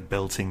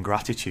built-in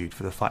gratitude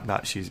for the fact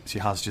that she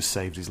has just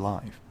saved his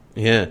life.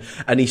 Yeah,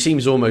 and he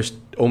seems almost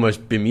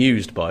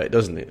bemused by it,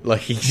 doesn't it?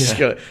 Like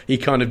he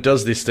kind of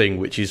does this thing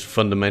which is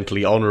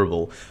fundamentally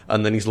honourable,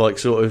 and then he's like,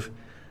 sort of,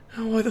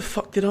 oh, why the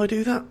fuck did I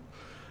do that?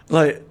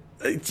 Like,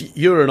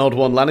 you're an odd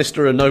one,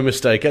 Lannister, and no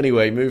mistake.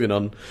 Anyway, moving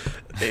on.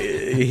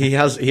 He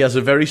has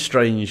a very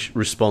strange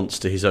response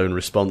to his own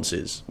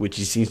responses, which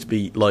he seems to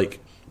be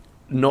like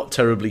not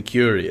terribly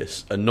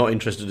curious and not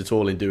interested at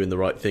all in doing the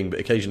right thing, but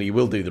occasionally he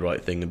will do the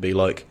right thing and be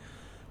like,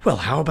 well,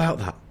 how about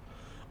that?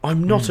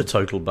 I'm not a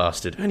total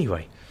bastard.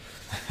 Anyway.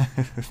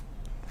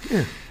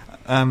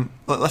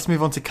 Let's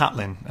move on to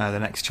Catelyn, the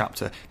next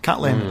chapter.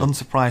 Catelyn,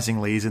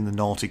 unsurprisingly, is in the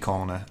naughty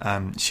corner.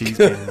 She's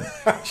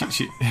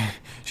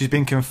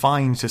been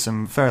confined to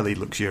some fairly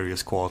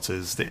luxurious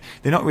quarters. They're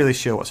not really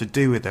sure what to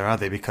do with her, are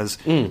they? Because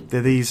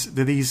they're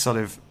these sort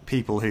of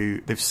people who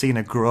they've seen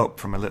her grow up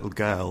from a little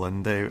girl,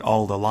 and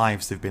all their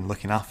lives they've been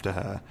looking after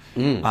her,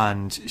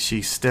 and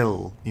she's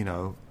still,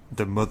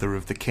 the mother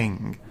of the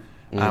king.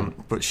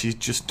 But she's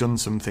just done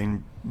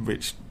something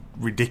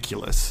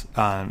ridiculous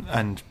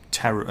and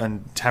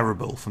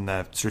terrible from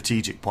their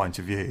strategic point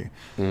of view.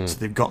 So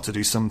they've got to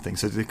do something.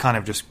 So they kind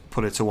of just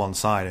put it to one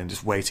side and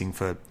just waiting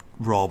for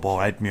Robb or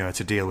Edmure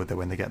to deal with it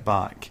when they get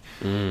back.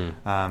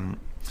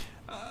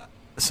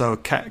 So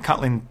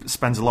Catelyn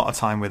spends a lot of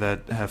time with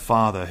her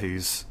father,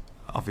 who's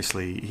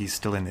obviously he's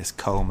still in this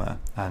coma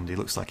and he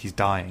looks like he's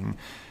dying.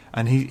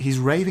 And he's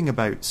raving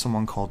about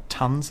someone called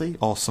Tansy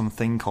or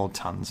something called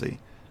Tansy.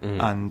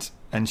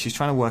 And she's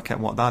trying to work out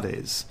what that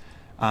is.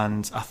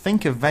 And I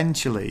think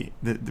eventually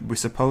we're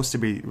supposed to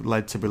be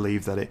led to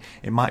believe that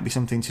it might be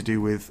something to do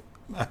with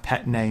a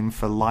pet name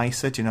for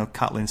Lysa. Do you know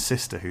Catelyn's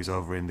sister who's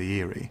over in the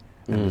Eyrie?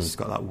 And has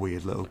got that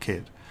weird little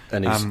kid.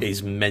 and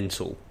is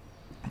mental.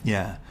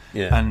 Yeah.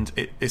 Yeah. And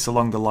it's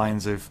along the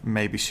lines of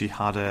maybe she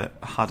had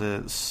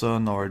a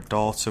son or a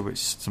daughter, which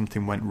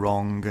something went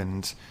wrong,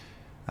 and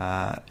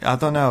I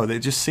don't know. It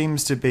just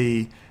seems to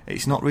be.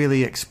 It's not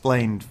really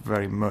explained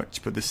very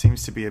much, but there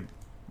seems to be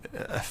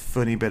a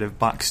funny bit of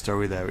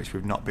backstory there, which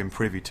we've not been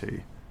privy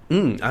to.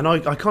 And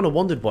I kind of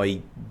wondered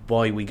why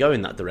we go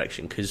in that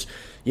direction, because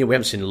we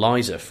haven't seen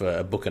Liza for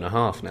a book and a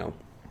half now,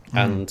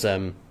 and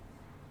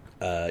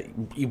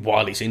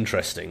while it's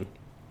interesting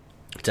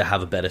to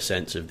have a better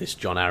sense of this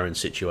Jon Arryn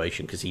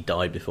situation, because he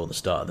died before the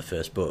start of the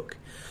first book,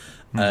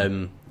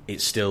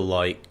 it's still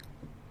like,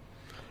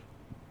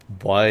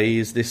 why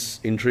is this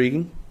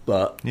intriguing?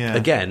 But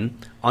again,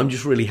 I'm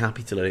just really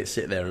happy to let it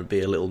sit there and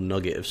be a little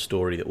nugget of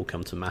story that will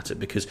come to matter,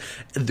 because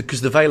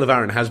the Vale of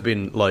Arryn has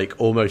been like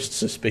almost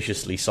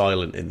suspiciously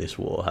silent in this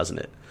war, hasn't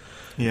it?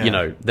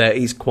 Yeah. There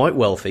he's quite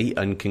wealthy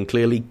and can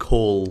clearly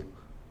call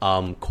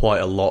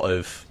quite a lot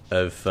of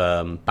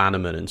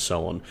bannermen and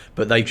so on,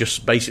 but they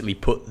just basically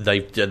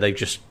they've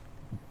just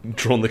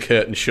drawn the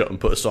curtain shut and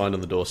put a sign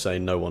on the door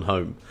saying no one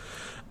home.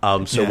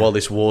 While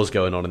this war's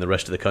going on in the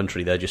rest of the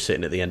country, they're just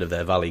sitting at the end of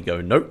their valley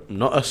going, nope,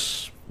 not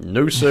us,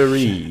 no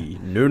siree,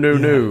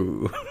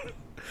 no.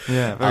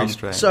 Yeah, very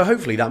strange. So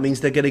hopefully that means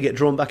they're going to get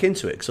drawn back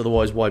into it, because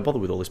otherwise why bother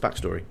with all this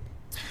backstory?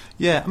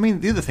 Yeah, I mean,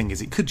 the other thing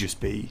is it could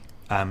just be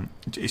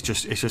it's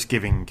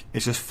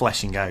just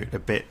fleshing out a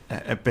bit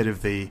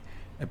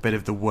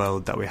of the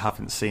world that we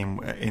haven't seen,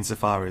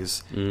 insofar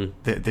as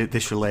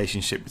this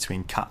relationship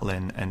between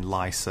Catelyn and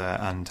Lysa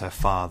and her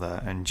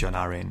father and Jon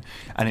Arryn,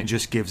 and it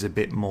just gives a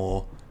bit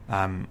more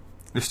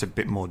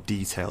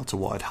detail to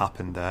what had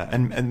happened there,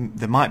 and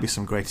there might be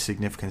some greater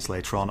significance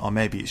later on, or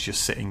maybe it's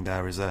just sitting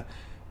there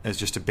as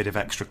just a bit of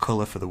extra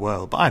colour for the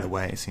world. But either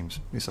way,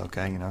 it's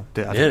okay. I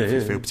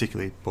don't feel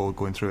particularly bored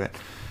going through it.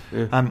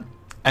 Yeah.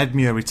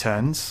 Edmure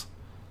returns.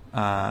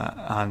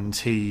 And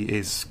he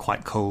is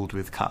quite cold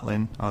with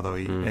Catelyn, although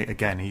he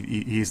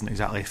isn't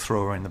exactly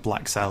throw her in the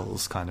black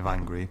cells kind of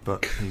angry,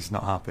 but he's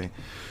not happy.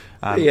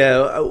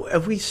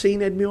 Have we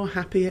seen Edmure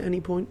happy at any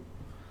point?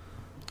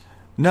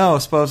 No, I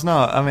suppose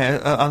not. I mean,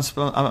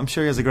 I'm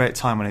sure he has a great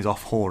time when he's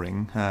off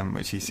whoring,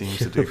 which he seems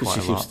to do quite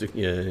a lot.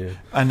 Yeah.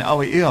 And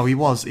he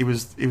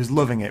was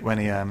loving it when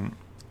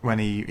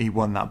he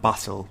won that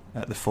battle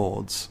at the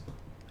Fords.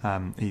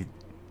 He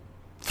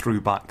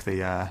threw back the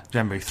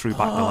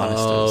Lannisters.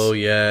 Oh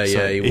yeah,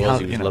 so he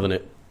was loving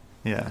it.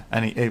 Yeah,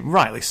 and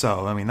rightly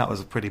so. I mean, that was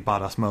a pretty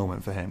badass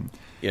moment for him.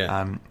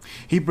 Yeah.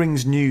 He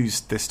brings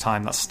news this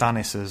time that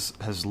Stannis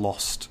has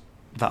lost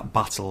that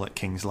battle at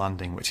King's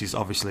Landing, which is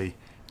obviously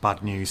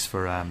bad news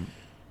for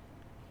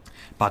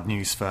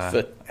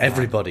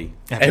everybody.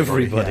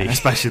 Everybody, yeah,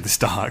 especially the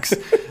Starks.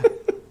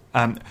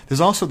 There's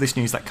also this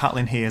news that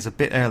Catelyn hears a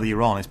bit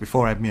earlier on, it's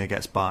before Edmure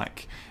gets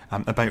back,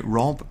 about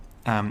Robb.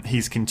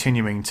 He's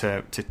continuing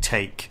to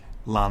take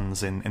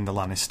lands in the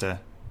Lannister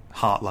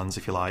heartlands,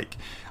 if you like,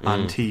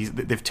 and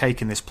they've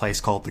taken this place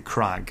called the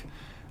Crag,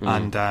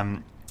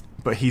 and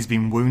but he's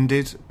been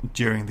wounded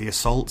during the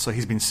assault, so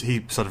he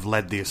sort of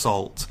led the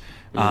assault,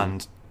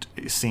 and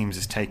it seems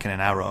has taken an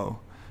arrow,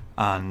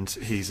 and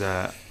he's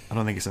I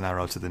don't think it's an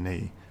arrow to the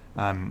knee,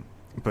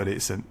 but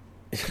it's a.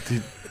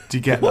 Do you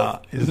get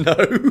that?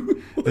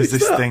 No. There's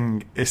this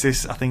thing. It's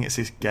this. I think it's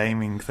this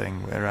gaming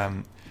thing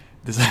where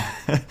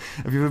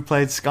have you ever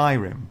played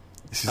Skyrim?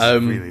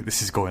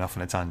 This is going off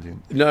on a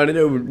tangent.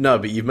 No,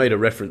 but you've made a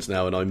reference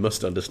now, and I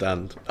must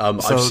understand. I've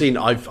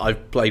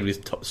played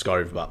with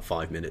Skyrim for about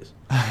 5 minutes.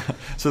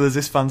 So there's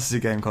this fantasy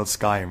game called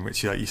Skyrim,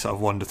 which you sort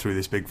of wander through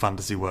this big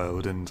fantasy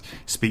world and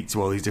speak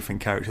to all these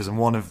different characters. And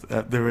one of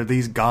there are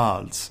these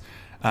guards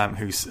who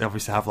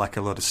obviously have like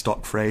a lot of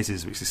stock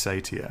phrases which they say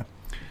to you.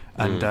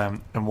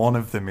 And one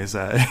of them is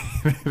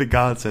the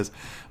guard says,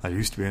 "I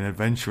used to be an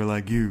adventurer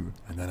like you,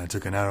 and then I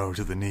took an arrow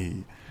to the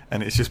knee."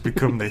 And it's just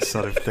become this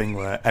sort of thing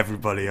where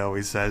everybody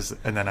always says,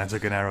 "And then I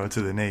took an arrow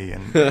to the knee,"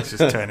 and it's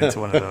just turned into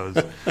one of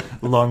those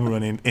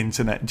long-running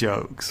internet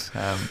jokes.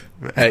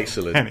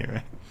 Excellent.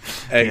 Anyway,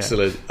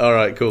 excellent. Yeah. All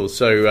right, cool.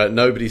 So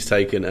nobody's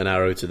taken an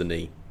arrow to the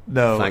knee.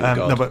 No, thank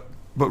God. No,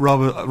 but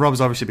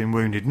Rob's obviously been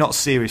wounded, not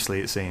seriously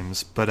it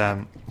seems,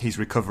 but he's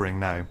recovering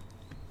now.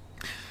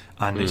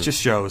 And it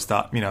just shows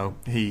that,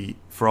 he,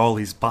 for all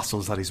his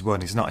battles that he's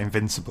won, he's not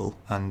invincible,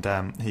 and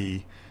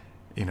he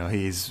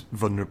is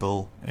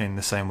vulnerable in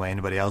the same way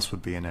anybody else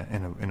would be in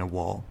a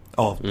war,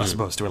 or I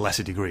suppose to a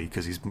lesser degree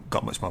because he's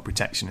got much more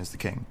protection as the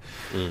king.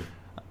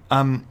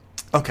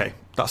 Okay,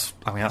 that's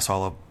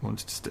all I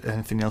wanted to.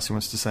 Anything else you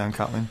wanted to say on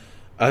Catelyn?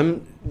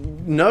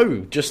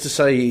 No, just to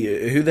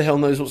say, who the hell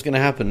knows what's going to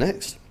happen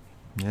next?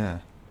 Yeah.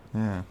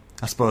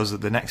 I suppose that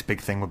the next big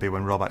thing will be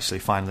when Robb actually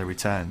finally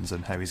returns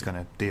and how he's going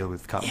to deal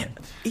with Catelyn. Yeah,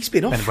 he's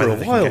been off for a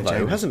while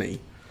though, hasn't he?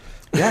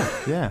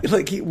 Yeah.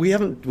 Like we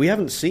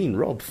haven't seen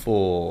Robb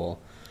for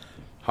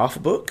half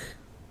a book.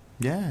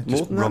 Yeah,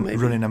 just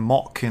running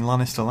amok in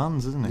Lannister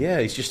lands, isn't he?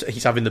 Yeah,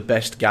 he's having the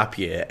best gap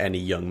year any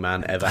young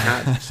man ever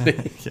had.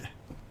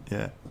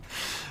 Yeah.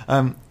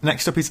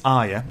 Next up is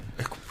Arya.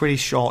 A pretty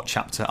short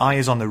chapter.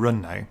 Arya's on the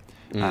run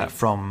now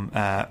from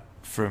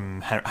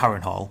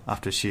Harrenhal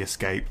after she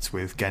escaped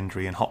with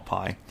Gendry and Hot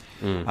Pie.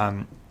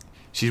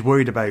 She's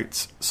worried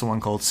about someone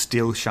called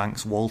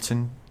Steelshanks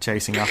Walton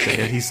chasing after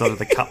her. He's sort of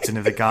the captain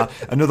of the guard.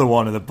 Another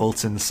one of the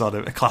Bolton sort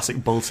of a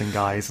classic Bolton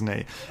guy, isn't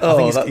he?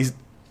 I think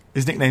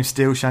his nickname's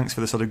Steelshanks for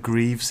the sort of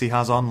greaves he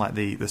has on, like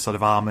the sort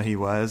of armour he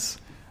wears.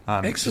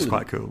 Which is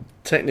quite cool.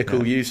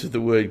 Technical use of the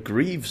word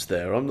greaves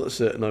there. I'm not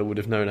certain I would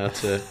have known how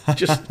to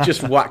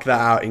just whack that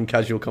out in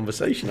casual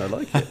conversation. I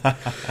like it.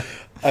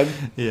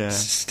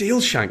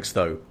 Steelshanks,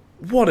 though.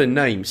 What a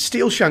name.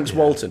 Steelshanks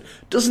Walton.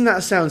 Doesn't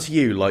that sound to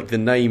you like the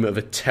name of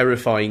a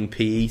terrifying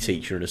PE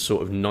teacher in a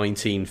sort of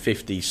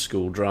 1950s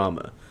school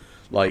drama?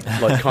 Like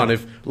kind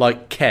of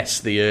like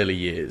Kess, the early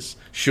years,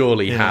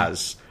 surely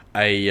has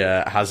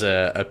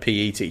a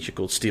PE teacher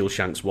called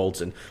Steelshanks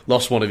Walton.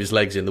 Lost one of his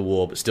legs in the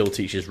war, but still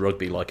teaches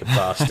rugby like a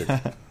bastard.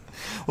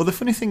 Well, the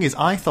funny thing is,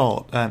 I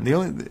thought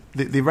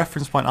the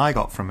reference point I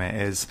got from it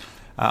is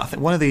I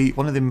think one of the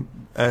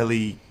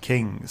early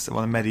kings,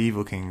 one of the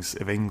medieval kings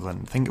of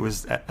England. I think it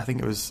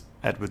was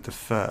Edward the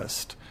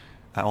First.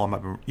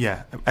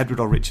 Edward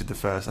or Richard the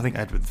First. I think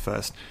Edward the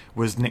First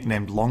was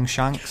nicknamed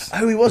Longshanks.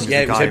 Oh, he was.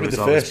 Yeah, it was Edward the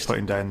First,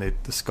 putting down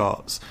the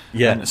Scots.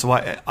 Yeah. And so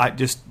I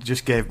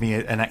just gave me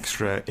an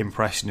extra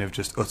impression of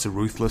just utter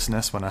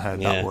ruthlessness when I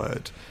heard that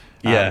word.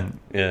 Yeah.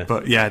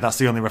 But that's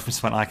the only reference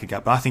point I could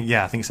get. But I think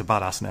it's a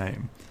badass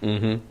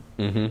name.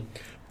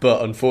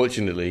 But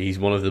unfortunately, he's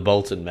one of the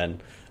Bolton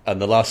men. And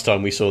the last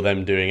time we saw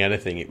them doing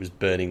anything, it was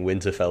burning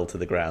Winterfell to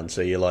the ground.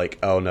 So you're like,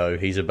 oh no,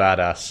 he's a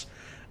badass,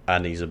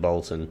 and he's a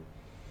Bolton.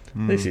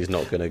 This is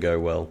not going to go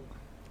well.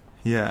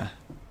 Yeah.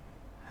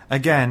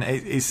 Again,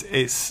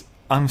 it's.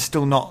 I'm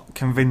still not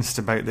convinced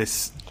about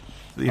this.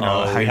 You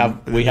know,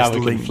 we have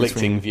a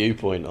conflicting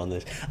viewpoint on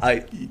this.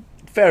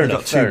 Fair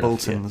enough. Got two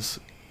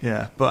Boltons.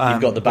 Yeah, but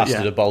you've got the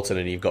bastard of Bolton,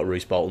 and you've got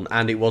Roose Bolton,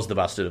 and it was the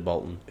bastard of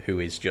Bolton who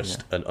is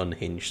just an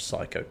unhinged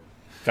psycho.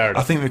 Fair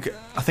enough.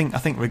 I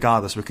think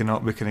regardless, we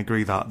can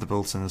agree that the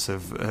Boltons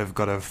have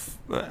got a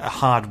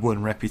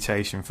hard-won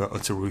reputation for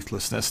utter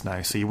ruthlessness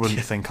now. So you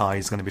wouldn't think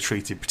he's going to be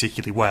treated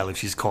particularly well if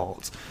she's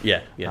caught.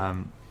 Yeah.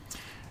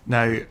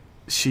 Now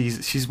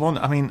she's one.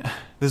 I mean,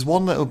 there's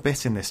one little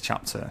bit in this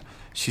chapter.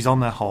 She's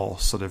on her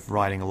horse, sort of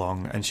riding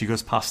along, and she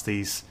goes past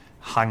these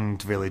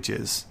hanged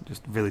villages,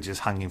 just villages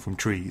hanging from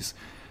trees,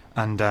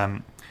 and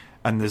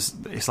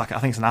it's like, I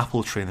think it's an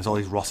apple tree, and there's all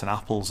these rotten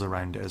apples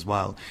around it as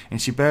well.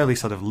 And she barely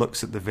sort of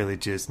looks at the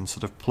villages and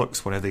sort of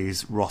plucks one of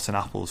these rotten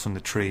apples from the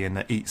tree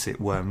and eats it,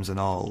 worms and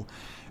all.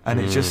 And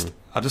I just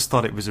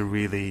thought it was a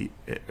really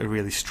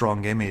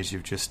strong image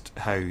of just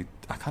how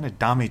kind of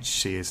damaged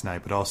she is now,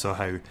 but also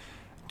how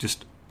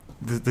just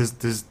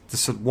there's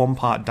sort of one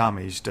part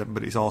damaged,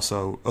 but it's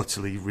also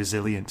utterly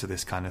resilient to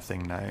this kind of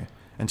thing now.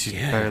 And she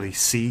barely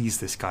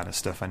sees this kind of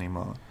stuff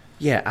anymore.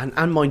 Yeah,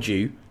 and mind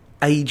you,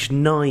 age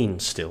 9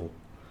 still.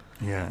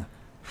 Yeah.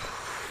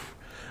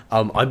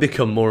 I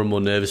become more and more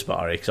nervous about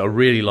Arya because I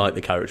really like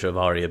the character of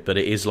Arya, but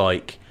it is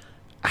like,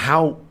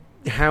 how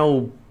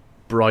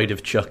Bride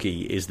of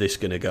Chucky is this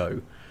going to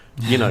go?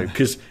 You know,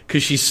 because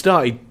she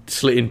started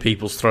slitting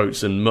people's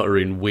throats and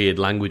muttering weird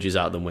languages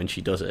at them when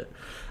she does it,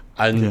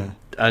 and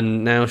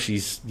now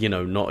she's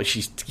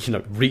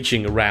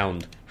reaching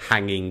around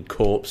hanging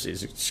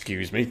corpses.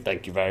 Excuse me,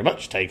 thank you very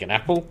much. Take an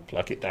apple,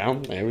 pluck it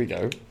down. There we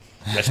go.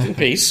 Rest in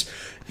peace.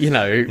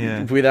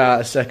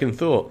 Without a second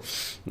thought.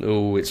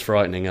 Oh, it's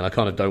frightening, and I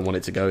kind of don't want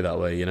it to go that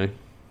way.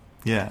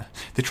 Yeah,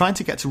 they're trying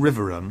to get to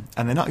Riverrun,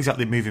 and they're not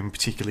exactly moving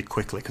particularly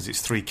quickly because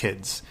it's 3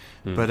 kids.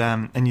 But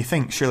and you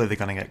think surely they're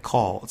going to get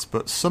caught,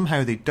 but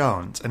somehow they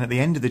don't. And at the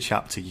end of the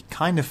chapter, you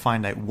kind of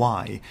find out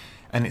why,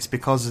 and it's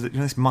because of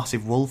this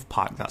massive wolf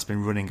pack that's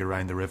been running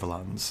around the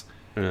Riverlands.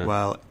 Yeah.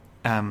 Well,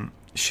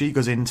 she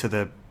goes into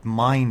the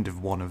mind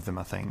of one of them,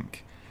 I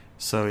think.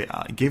 So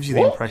it gives you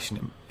the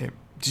impression.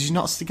 Did you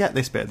not get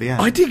this bit at the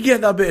end? I did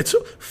get that bit at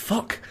all.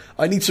 Fuck.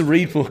 I need to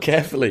read more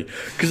carefully.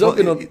 Because I've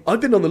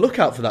been on the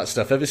lookout for that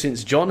stuff ever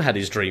since John had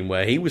his dream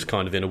where he was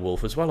kind of in a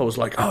wolf as well. I was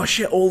like, oh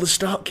shit, all the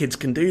Stark kids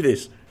can do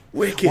this.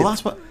 Wicked.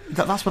 Well,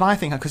 that's what I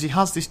think, because he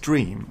has this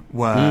dream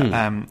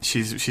where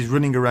she's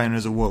running around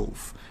as a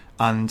wolf,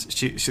 and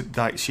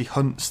she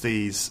hunts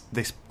this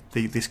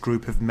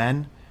group of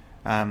men,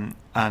 and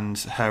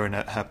her and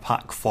her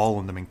pack fall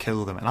on them and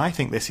kill them. And I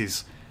think this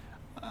is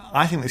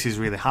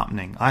really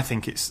happening. I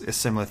think it's a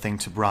similar thing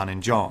to Bran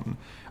and Jon,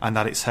 and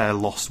that it's her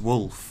lost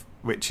wolf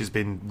which has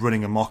been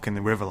running amok in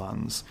the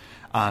Riverlands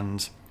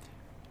and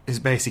is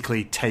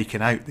basically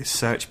taken out this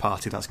search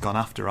party that's gone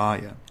after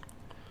Arya.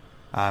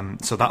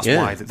 So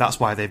that's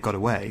why they've got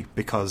away,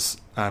 because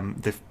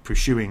the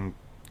pursuing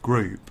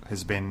group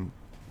has been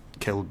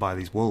killed by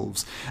these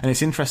wolves. And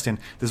it's interesting,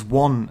 there's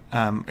one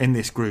in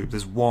this group,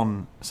 there's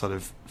one sort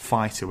of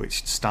fighter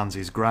which stands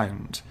his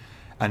ground,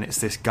 and it's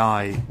this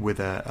guy with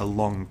a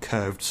long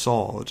curved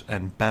sword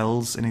and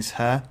bells in his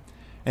hair,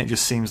 and it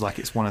just seems like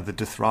it's one of the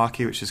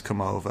Dothraki which has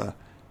come over,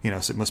 so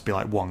it must be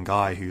like one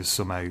guy who's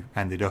somehow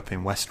ended up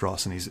in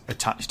Westeros and he's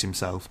attached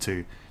himself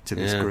to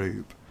this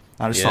group.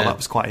 I just thought that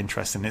was quite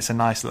interesting. It's a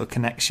nice little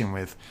connection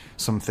with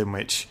something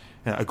which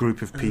a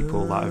group of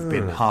people that have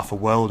been half a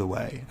world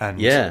away, and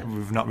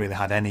we've not really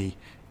had any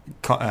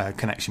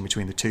connection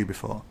between the two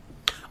before.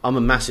 I'm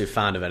a massive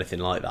fan of anything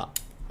like that.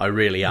 I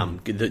really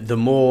am. The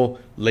more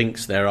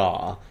links there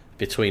are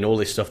between all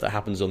this stuff that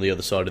happens on the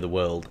other side of the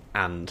world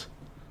and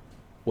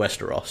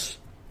Westeros,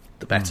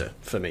 the better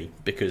for me,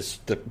 because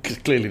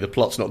clearly the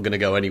plot's not going to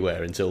go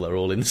anywhere until they're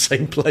all in the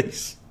same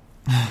place.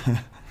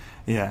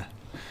 Yeah.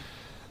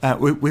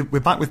 We're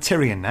back with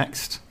Tyrion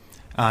next,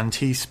 and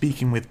he's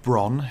speaking with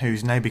Bronn,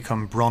 who's now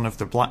become Bronn of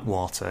the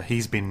Blackwater.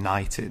 He's been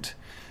knighted.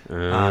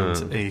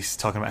 And he's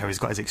talking about how he's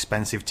got his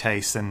expensive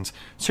taste, and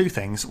two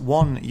things.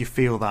 One, you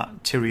feel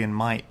that Tyrion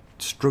might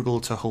struggle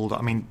to hold.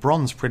 I mean,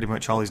 Bronn's pretty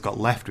much all he's got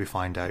left, we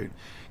find out.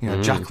 You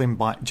know, Jacqueline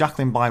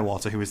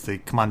Bywater, who was the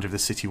commander of the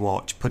City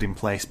Watch, put in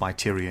place by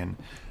Tyrion,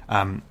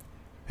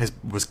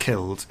 was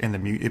killed in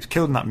that mutiny.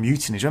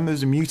 Do you remember there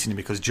was a mutiny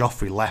because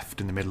Joffrey left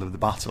in the middle of the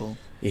battle?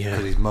 Yeah.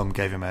 Because his mum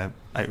gave him a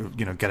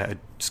get out of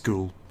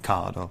school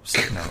card or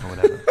sick note or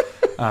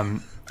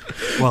whatever.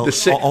 Well,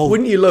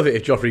 wouldn't you love it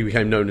if Joffrey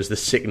became known as the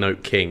Sick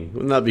Note King?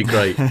 Wouldn't that be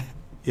great?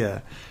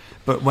 Yeah.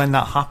 But when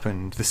that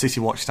happened, the City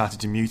Watch started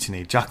to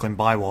mutiny. Jacqueline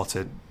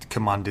Bywater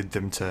commanded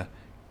them to,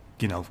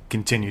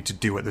 continue to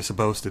do what they're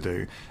supposed to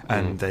do,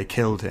 and they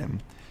killed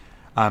him.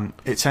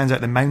 It turns out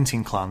the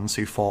Mountain clans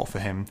who fought for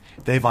him,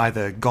 they've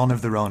either gone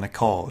of their own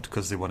accord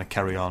because they want to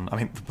carry on.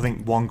 I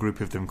think one group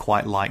of them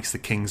quite likes the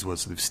Kingswood,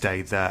 so they've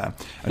stayed there.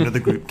 Another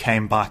group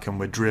came back and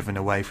were driven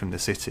away from the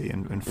city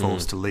and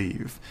forced to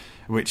leave,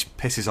 which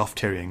pisses off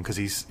Tyrion because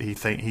he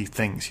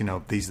thinks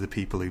these are the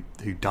people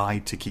who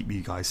died to keep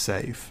you guys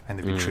safe, and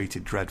they've been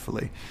treated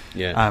dreadfully.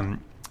 Yeah.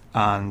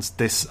 And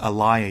this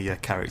Alia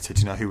character,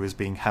 who was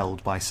being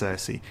held by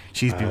Cersei,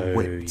 she's been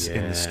whipped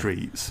in the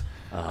streets.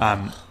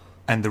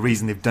 And the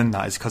reason they've done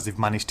that is because they've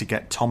managed to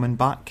get Tommen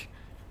back,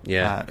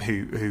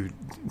 who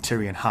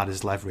Tyrion had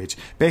as leverage.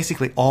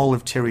 Basically, all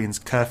of Tyrion's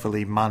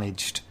carefully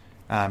managed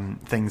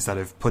things that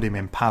have put him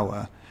in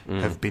power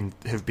have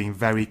been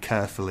very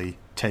carefully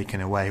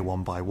taken away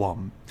one by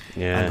one.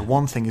 Yeah. And the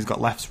one thing he's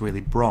got left is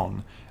really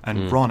Bronn.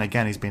 And Bronn,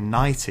 again, he's been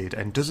knighted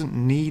and doesn't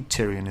need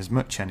Tyrion as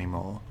much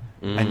anymore.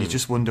 And you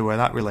just wonder where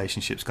that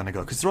relationship's going to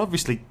go, because they're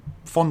obviously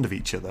fond of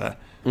each other,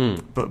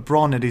 but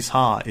Bronn at his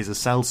heart is a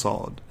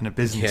sellsword and a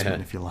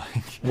businessman, if you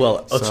like.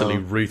 Well, utterly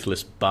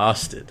ruthless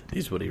bastard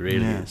is what he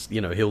really is.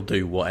 He'll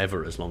do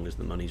whatever as long as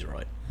the money's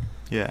right.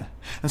 Yeah.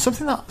 And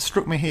something that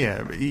struck me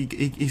here,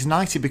 he's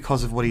knighted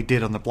because of what he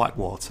did on the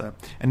Blackwater,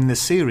 and in the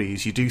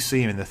series you do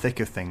see him in the thick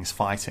of things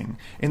fighting.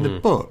 In the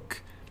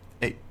book,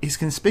 he's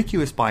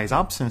conspicuous by his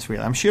absence,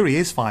 really. I'm sure he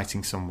is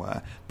fighting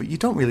somewhere, but you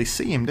don't really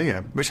see him, do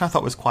you? Which I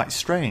thought was quite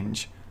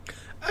strange.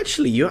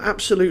 Actually, you're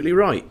absolutely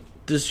right.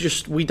 We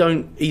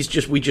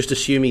just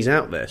assume he's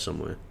out there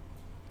somewhere.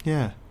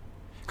 Yeah.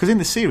 Because in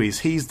the series,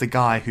 he's the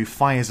guy who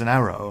fires an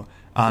arrow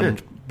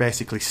and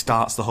basically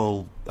starts the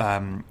whole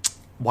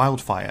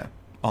wildfire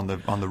on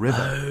the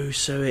river. Oh,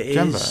 so it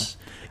Remember? Is.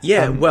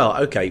 Yeah, well,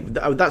 okay,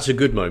 that's a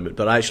good moment,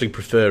 but I actually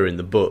prefer in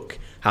the book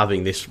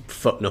having this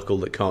fuckknuckle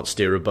that can't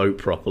steer a boat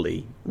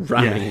properly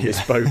ramming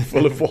this boat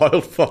full of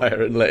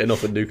wildfire and letting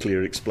off a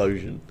nuclear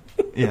explosion.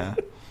 Yeah.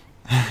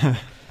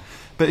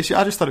 But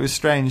I just thought it was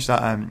strange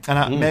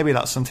that, maybe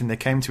that's something they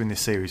came to in this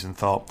series and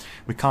thought,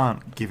 we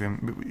can't give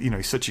him,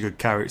 he's such a good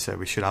character,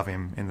 we should have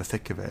him in the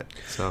thick of it.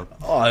 So,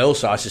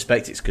 I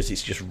suspect it's because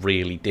it's just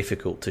really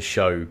difficult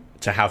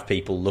to have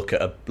people look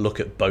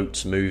at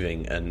boats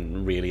moving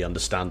and really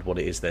understand what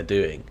it is they're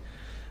doing.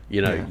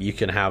 You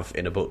can have,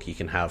 in a book, you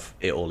can have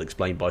it all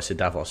explained by Sir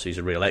Davos, who's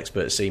a real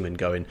expert seaman,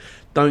 going,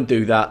 don't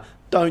do that,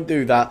 don't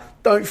do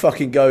that, don't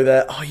fucking go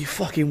there, oh, you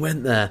fucking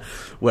went there.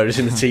 Whereas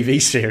in the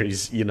TV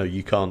series,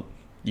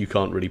 you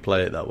can't really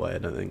play it that way, I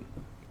don't think.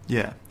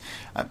 Yeah.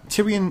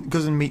 Tyrion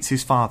goes and meets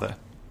his father.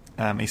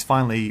 He's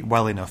finally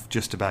well enough,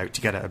 just about,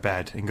 to get out of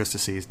bed and goes to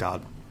see his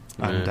dad.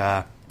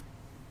 And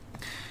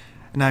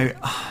now,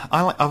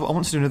 I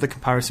want to do another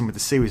comparison with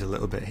the series a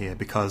little bit here,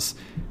 because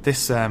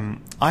this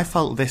I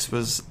felt this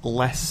was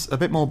a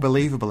bit more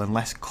believable and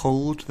less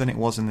cold than it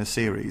was in the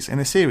series. In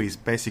the series,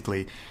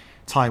 basically,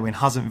 Tywin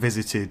hasn't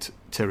visited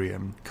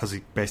Tyrion because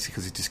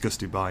he's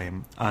disgusted by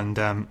him, and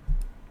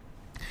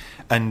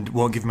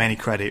won't give him any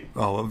credit,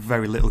 or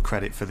very little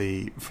credit for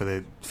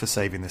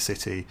saving the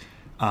city,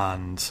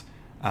 and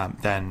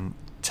then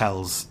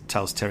tells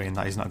Tyrion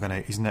that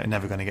he's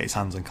never going to get his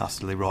hands on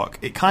Casterly Rock.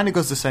 It kind of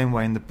goes the same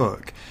way in the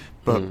book,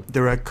 but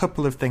there are a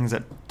couple of things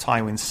that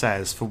Tywin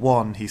says. For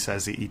one, he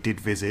says he did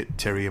visit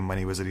Tyrion when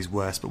he was at his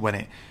worst, but when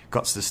it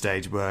got to the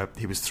stage where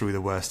he was through the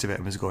worst of it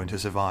and was going to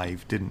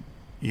survive,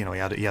 he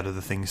had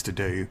other things to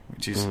do,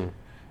 which is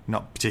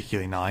not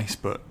particularly nice,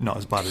 but not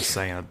as bad as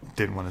saying I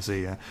didn't want to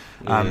see you.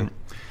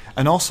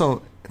 And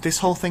also, this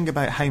whole thing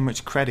about how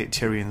much credit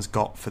Tyrion's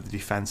got for the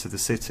defence of the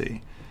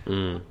city.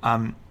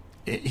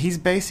 He's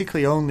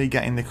basically only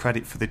getting the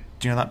credit for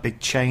that big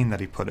chain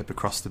that he put up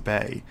across the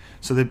bay.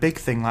 So the big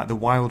thing, like the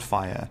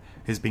wildfire,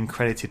 has been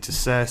credited to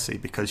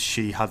Cersei because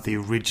she had the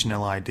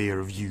original idea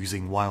of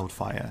using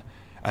wildfire,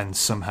 and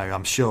somehow,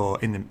 I'm sure,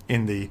 in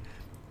the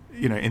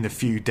in the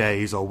few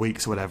days or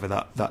weeks or whatever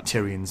that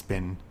Tyrion's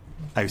been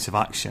out of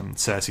action,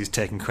 Cersei's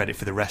taking credit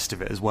for the rest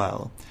of it as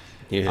well.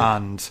 Yeah.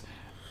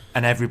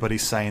 And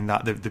everybody's saying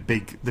that the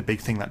big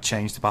thing that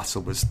changed the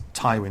battle was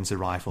Tywin's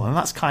arrival, and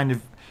that's kind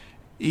of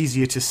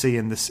easier to see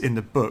in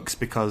the books,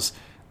 because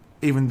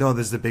even though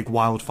there's the big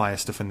wildfire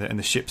stuff and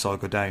the ships all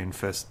go down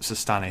for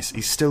Stannis,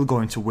 he's still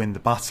going to win the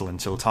battle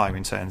until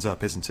Tywin turns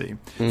up, isn't he?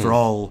 For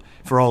all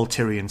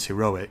Tyrion's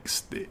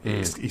heroics,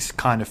 he's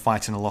kind of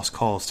fighting a lost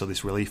cause till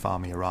this relief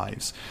army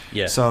arrives.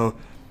 Yeah. So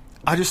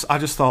I just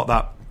thought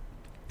that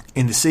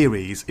in the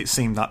series it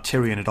seemed that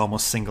Tyrion had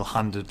almost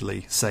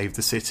single-handedly saved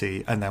the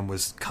city and then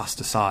was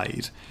cast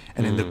aside,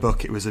 and in the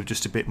book it was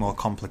just a bit more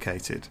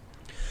complicated.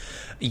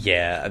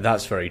 Yeah,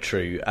 that's very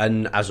true.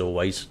 And as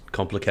always,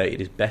 complicated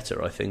is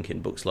better, I think,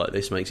 in books like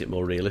this. Makes it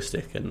more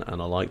realistic, and I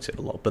liked it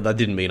a lot. But that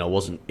didn't mean I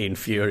wasn't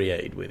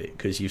infuriated with it,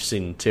 because you've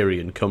seen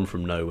Tyrion come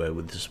from nowhere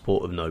with the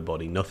support of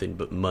nobody, nothing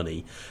but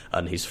money,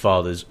 and his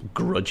father's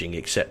grudging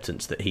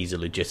acceptance that he's a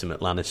legitimate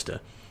Lannister.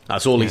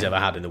 That's all he's ever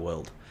had in the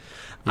world.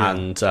 Yeah.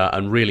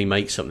 And really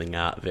make something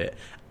out of it.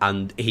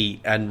 And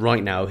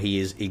right now he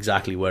is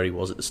exactly where he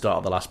was at the start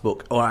of the last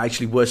book, or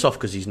actually worse off,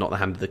 because he's not the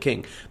Hand of the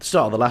King. At the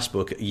start of the last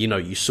book,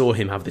 you saw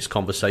him have this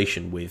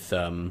conversation with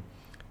Janos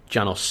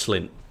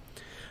Slynt,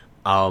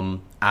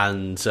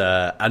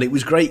 and it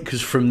was great,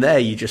 because from there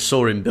you just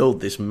saw him build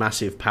this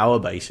massive power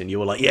base, and you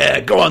were like, yeah,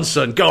 go on,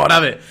 son, go on,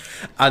 have it,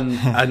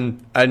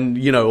 and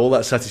all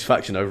that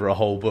satisfaction over a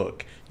whole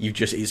book,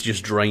 it's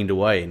just drained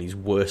away, and he's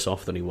worse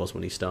off than he was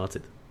when he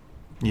started.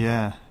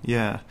 Yeah.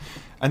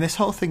 And this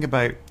whole thing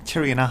about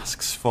Tyrion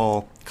asks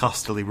for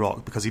Casterly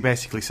Rock, because he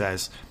basically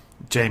says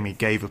Jaime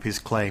gave up his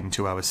claim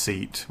to our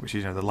seat, which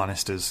is the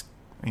Lannisters,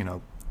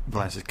 the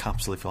Lannisters'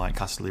 capital, if you like,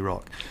 Casterly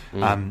Rock,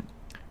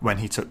 when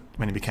he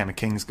became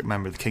a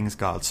member of the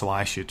Kingsguard. So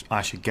I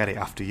should get it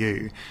after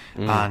you.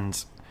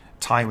 And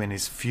Tywin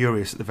is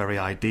furious at the very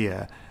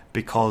idea,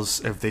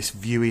 because of this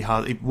view he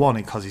has. One,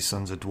 because his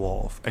son's a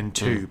dwarf, and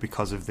two,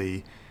 because of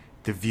the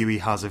view he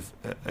has of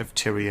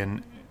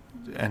Tyrion.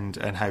 And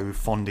how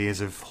fond he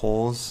is of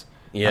whores,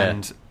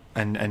 and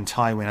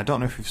Tywin. I don't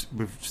know if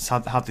we've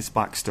had this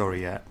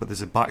backstory yet, but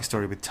there's a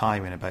backstory with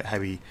Tywin about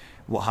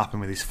what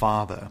happened with his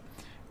father,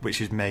 which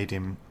has made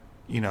him,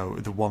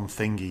 the one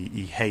thing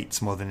he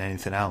hates more than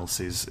anything else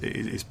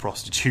is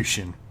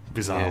prostitution.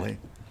 Bizarrely,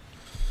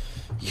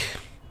 yeah.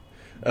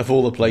 Of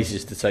all the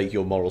places to take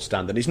your moral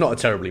stand, and it's not a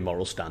terribly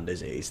moral stand,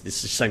 is it? It's the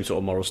same sort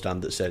of moral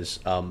stand that says,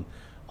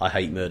 "I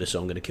hate murder, so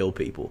I'm going to kill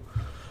people."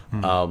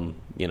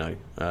 He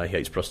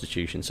hates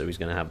prostitution, so he's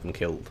going to have them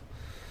killed.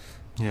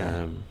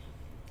 Yeah.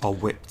 Or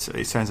whipped.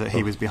 It turns out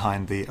he was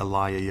behind the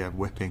Elia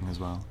whipping as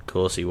well. Of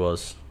course he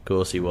was.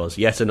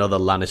 Yet another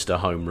Lannister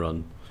home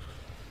run.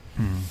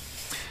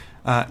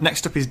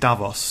 Next up is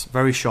Davos.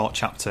 Very short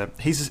chapter.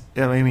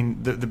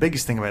 The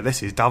biggest thing about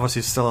this is Davos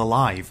is still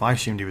alive. I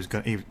assumed he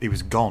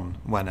was gone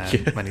when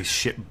his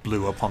ship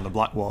blew up on the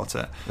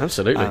Blackwater.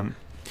 Absolutely.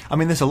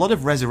 There's a lot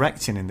of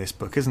resurrecting in this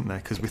book, isn't there?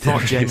 Because we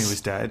thought Jaime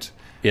was dead.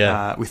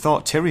 Yeah. We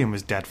thought Tyrion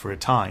was dead for a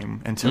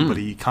time, but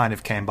he kind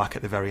of came back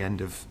at the very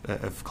end of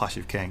Clash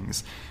of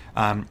Kings.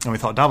 And we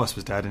thought Davos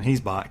was dead, and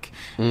he's back.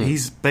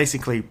 He's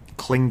basically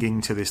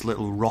clinging to this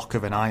little rock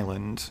of an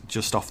island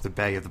just off the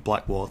bay of the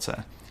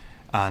Blackwater,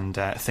 and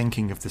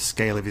thinking of the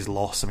scale of his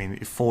loss.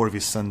 4 of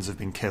his sons have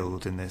been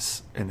killed in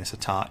this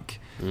attack,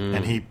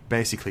 and he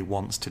basically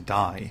wants to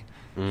die.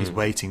 He's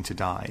waiting to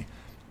die.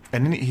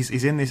 And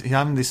he's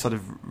having this sort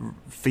of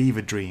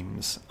fever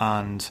dreams,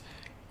 and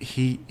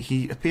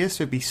he appears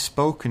to be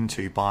spoken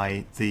to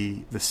by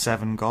the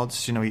 7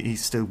 gods. He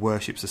still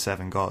worships the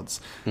 7 gods,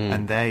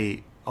 and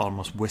they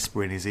almost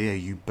whisper in his ear,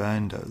 "You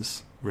burned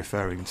us,"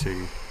 referring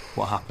to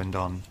what happened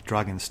on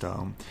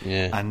Dragonstone.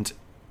 Yeah. And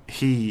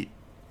he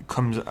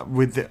comes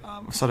with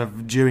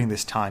during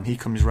this time, he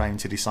comes round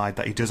to decide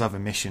that he does have a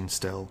mission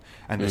still,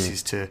 and this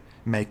is to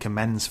make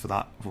amends for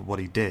what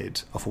he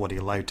did, or for what he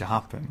allowed to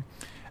happen.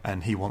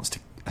 And he wants to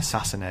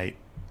assassinate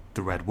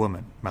the Red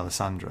Woman,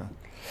 Melisandre.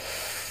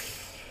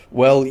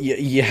 Well,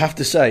 you have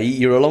to say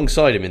you're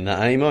alongside him in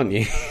that aim, aren't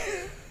you?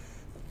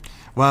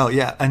 Well,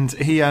 yeah, and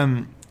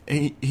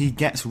he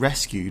gets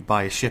rescued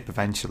by a ship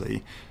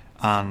eventually,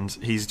 and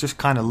he's just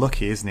kind of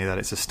lucky, isn't he, that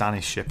it's a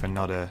Stannis ship and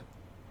not a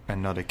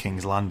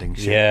King's Landing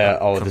ship. Yeah.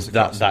 There's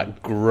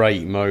that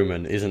great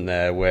moment, isn't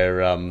there,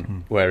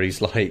 where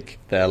he's like,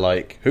 they're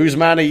like, "Whose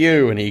man are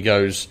you?" And he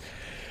goes,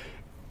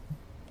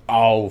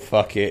 "Oh,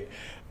 fuck it,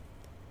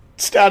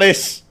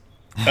 Stannis,"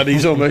 and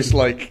he's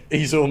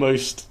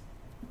almost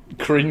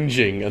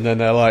cringing, and then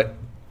they're like,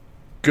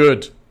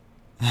 "Good."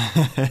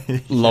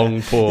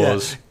 Long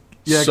pause.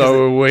 Yeah,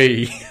 so are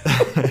we.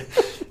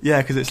 Yeah,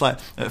 because it's like,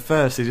 at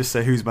first they just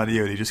say, "Whose man are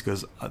you?" and he just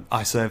goes,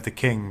 "I serve the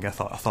king." I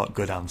thought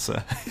good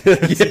answer. But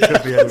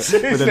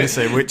then they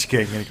say, "Which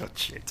king?" and he goes,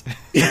 "Shit."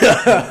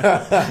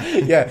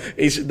 Yeah,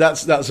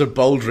 that's a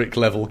Baldric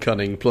level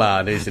cunning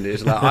plan, isn't it?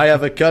 It's like, "I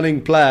have a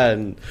cunning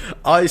plan.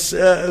 I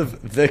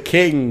serve the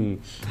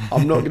king.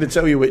 I'm not going to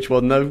tell you which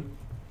one, though.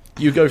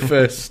 You go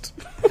first."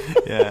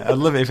 Yeah, I'd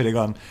love it if it had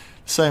gone,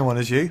 "Same one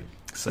as you.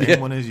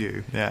 Same one as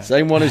you. Yeah.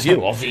 Same one as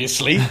you,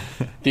 obviously.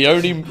 the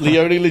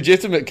only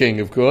legitimate king,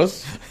 of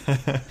course.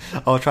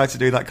 I'll try to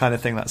do that kind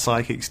of thing that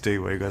psychics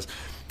do, where he goes,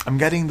 "I'm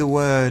getting the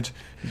word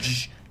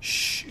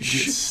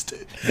just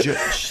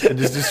and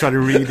just try to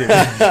read it."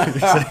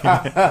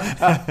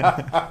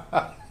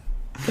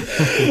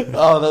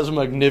 Oh, that's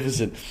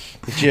magnificent.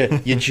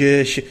 King.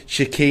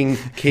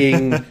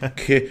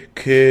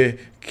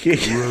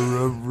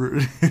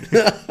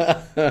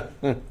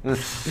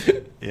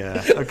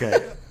 Yeah.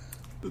 Okay.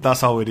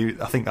 That's all we do.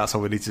 I think that's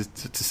all we need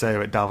to say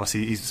about Davos.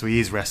 He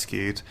is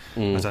rescued.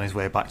 He's on his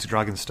way back to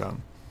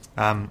Dragonstone.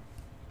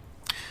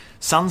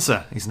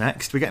 Sansa is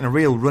next. We're getting a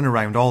real run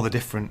around all the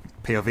different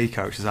POV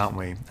characters, aren't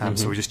we?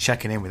 So we're just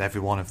checking in with every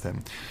one of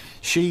them.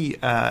 She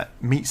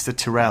meets the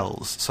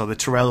Tyrells. So the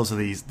Tyrells are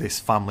this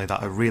family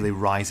that are really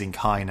rising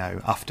high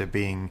now after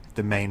being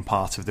the main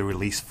part of the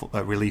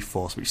relief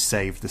force which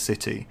saved the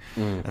city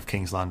of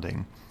King's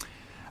Landing.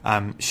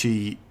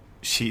 She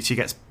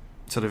gets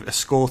sort of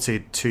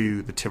escorted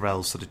to the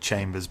Tyrells sort of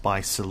chambers by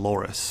Sir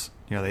Loras,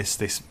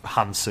 this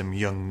handsome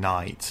young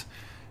knight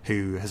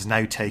who has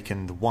now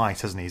taken the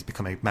white, hasn't he? He's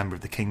become a member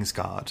of the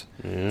Kingsguard,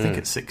 I think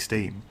at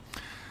 16.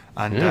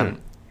 And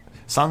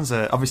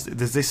Sansa, obviously,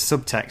 there's this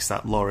subtext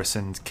that Loras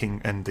and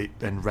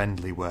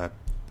Renly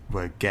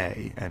were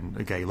gay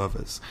and gay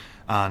lovers,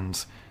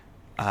 and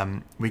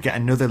we get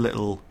another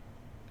little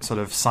sort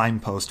of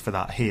signpost for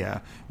that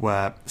here,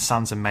 where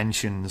Sansa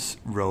mentions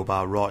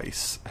Robar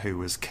Royce, who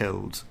was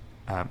killed.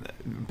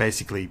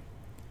 Basically,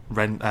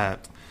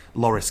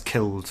 Loras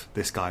killed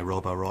this guy,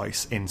 Robar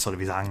Royce, in sort of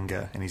his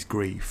anger and his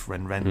grief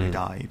when Renly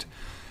died.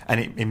 And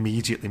it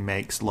immediately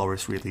makes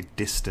Loras really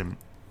distant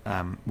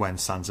when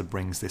Sansa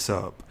brings this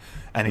up.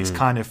 And it's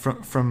kind of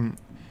from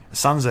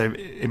Sansa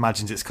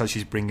imagines it's because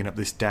she's bringing up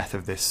this death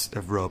of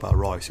Robar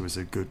Royce, who was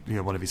a good,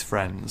 one of his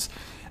friends.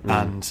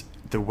 And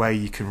the way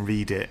you can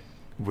read it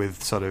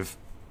with sort of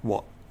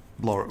what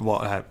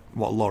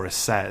Loras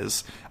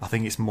says, I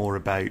think it's more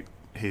about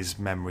his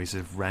memories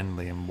of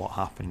Renly and what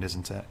happened,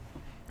 isn't it?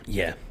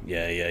 Yeah.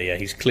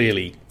 He's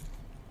clearly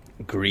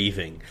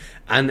grieving,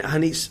 and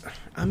it's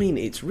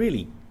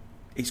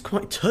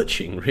quite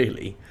touching,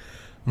 really.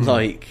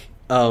 Like,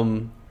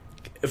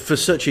 for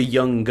such a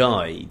young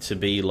guy to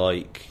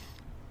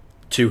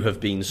have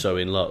been so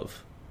in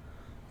love,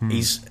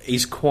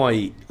 he's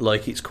quite,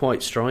 it's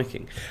quite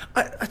striking.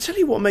 I tell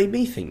you what made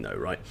me think, though,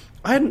 right?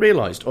 I hadn't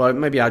realised, or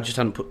maybe I just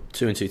hadn't put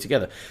two and two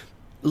together.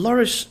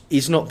 Loras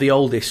is not the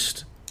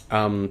oldest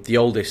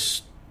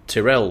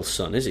Tyrell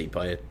son, is he,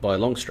 by a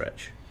long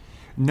stretch?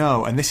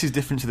 No, and this is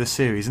different to the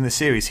series. In the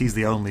series, he's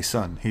the only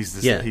son.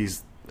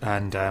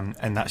 And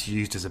that's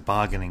used as a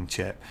bargaining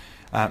chip.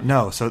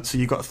 So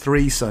you've got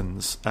three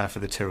sons for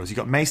the Tyrells. You've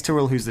got Mace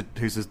Tyrell, who's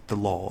the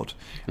Lord,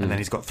 and then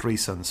he's got three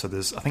sons. So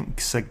there's, I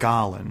think, Sir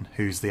Garland,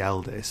 who's the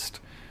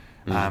eldest,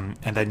 and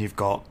then you've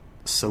got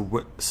Sir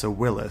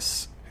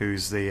Willis,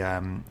 who's the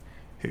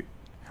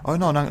Oh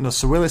no!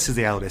 Sir Willis is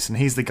the eldest, and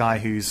he's the guy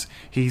he's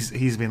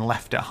been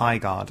left at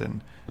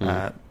Highgarden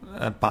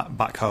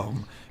back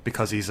home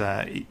because he's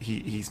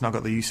not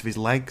got the use of his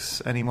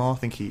legs anymore. I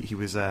think he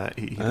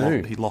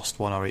lost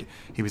one, or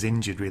he was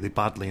injured really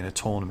badly in a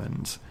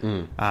tournament.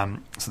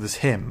 So there's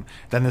him.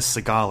 Then there's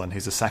Sir Garland,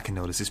 who's the second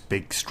oldest, this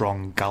big,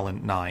 strong,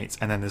 gallant knight,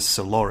 and then there's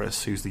Sir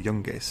Loras, who's the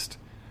youngest.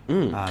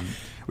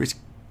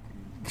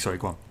 Sorry,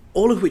 go on.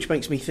 All of which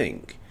makes me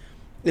think,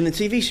 in the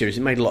TV series,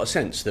 it made a lot of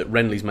sense that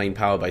Renly's main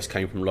power base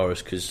came from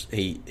Loras because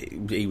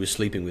he was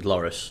sleeping with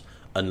Loras,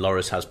 and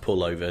Loras has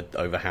pull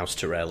over House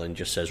Tyrell and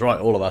just says, right,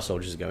 all of our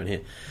soldiers are going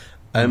here.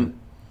 I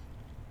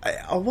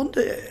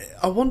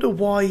wonder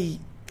why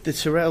the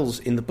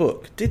Tyrells in the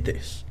book did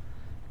this,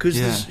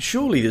 because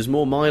surely there's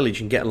more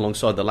mileage in getting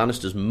alongside the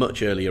Lannisters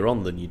much earlier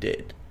on than you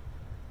did.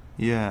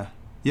 Yeah,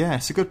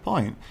 it's a good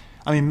point.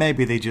 I mean,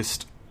 maybe it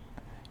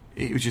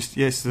was just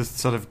the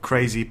sort of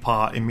crazy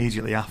part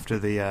immediately after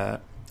the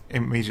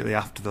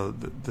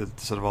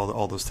sort of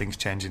all those things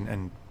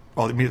changing,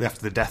 or immediately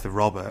after the death of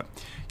Robert,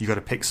 you got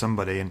to pick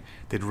somebody, and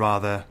they'd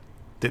rather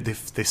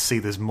they see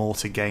there's more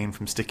to gain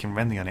from sticking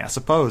Renly on it. I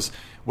suppose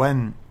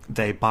when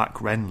they back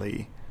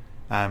Renly,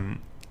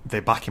 they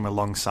back him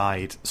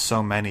alongside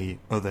so many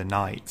other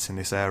knights in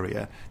this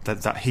area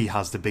that he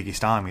has the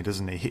biggest army,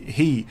 doesn't he?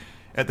 He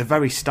at the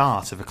very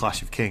start of A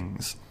Clash of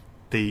Kings,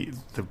 the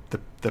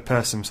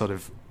person sort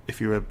of, if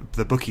you were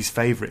the bookie's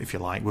favourite, if you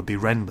like, would be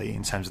Renly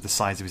in terms of the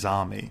size of his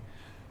army,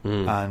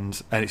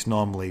 and it's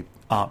normally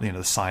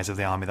the size of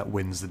the army that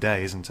wins the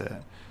day, isn't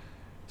it?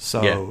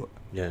 So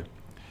yeah.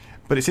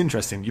 But it's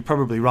interesting. You're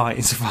probably right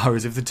insofar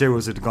as if the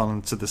Tyrells had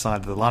gone to the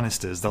side of the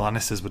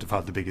Lannisters would have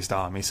had the biggest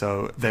army.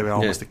 So they were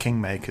almost the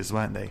kingmakers,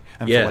 weren't they?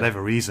 And for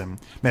whatever reason,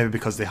 maybe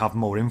because they have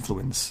more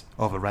influence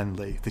over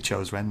Renly, they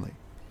chose Renly.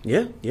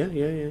 Yeah.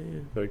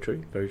 Very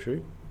true. Very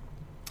true.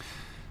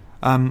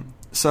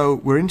 So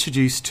we're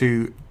introduced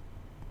to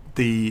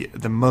the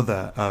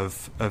mother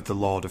of the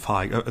Lord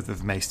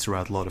of Mace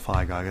Tyrell, Lord of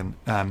Highgarden,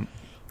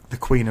 the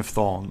Queen of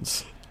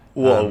Thorns,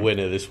 What a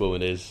winner this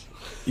woman is.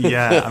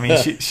 Yeah, I mean,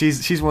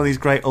 she's one of these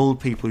great old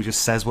people who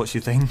just says what she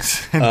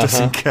thinks and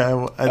doesn't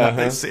care.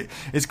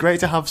 It's great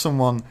to have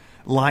someone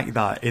like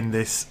that in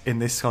this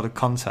sort of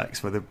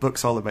context where the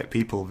book's all about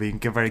people being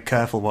very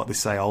careful what they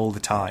say all the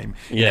time.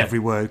 Yeah. Every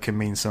word can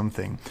mean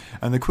something.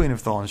 And the Queen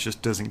of Thorns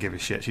just doesn't give a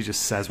shit. She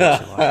just says what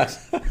she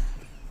likes.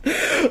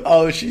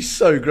 Oh, she's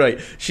so great.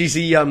 She's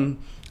the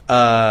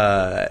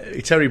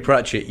Terry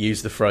Pratchett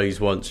used the phrase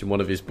once in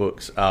one of his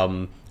books,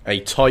 a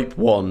type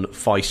 1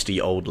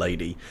 feisty old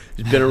lady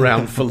who's been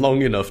around for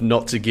long enough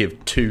not to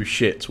give two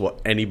shits what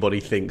anybody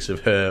thinks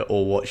of her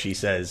or what she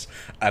says,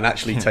 and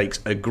actually takes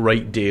a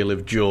great deal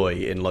of joy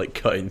in like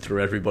cutting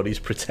through everybody's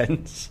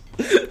pretense.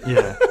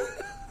 Yeah.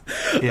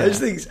 I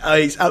just think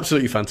it's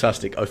absolutely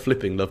fantastic. I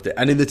flipping loved it.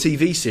 And in the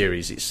TV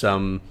series, it's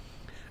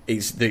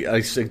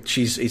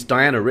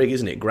Diana Rigg,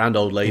 isn't it? Grand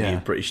old lady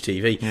of British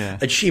TV,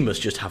 and she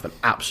must just have an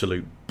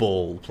absolute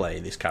ball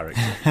playing this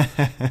character.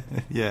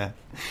 Yeah,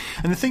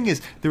 and the thing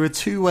is, there are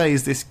two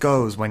ways this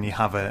goes when you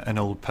have an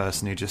old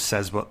person who just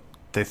says what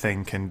they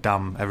think and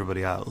damn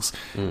everybody else.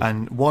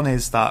 And one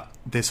is that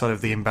they're sort of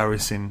the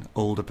embarrassing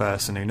older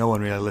person who no one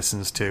really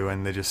listens to,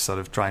 and they just sort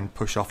of try and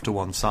push off to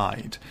one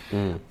side.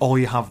 Or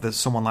you have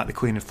someone like the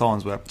Queen of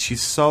Thorns, where she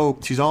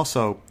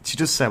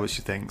does say what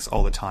she thinks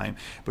all the time,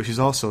 but she's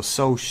also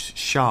so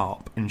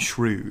sharp and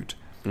shrewd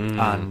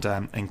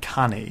and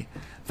canny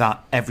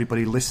that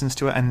everybody listens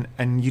to it.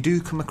 And you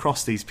do come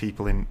across these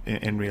people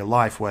in real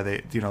life where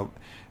they,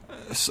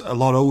 a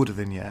lot older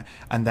than you,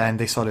 and then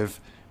they sort of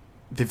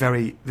they're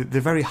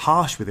very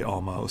harsh with it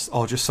almost,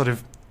 or just sort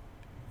of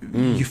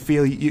you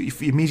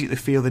immediately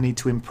feel the need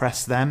to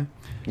impress them,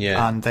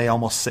 and they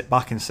almost sit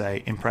back and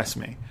say, impress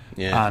me,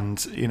 and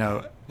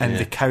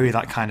they carry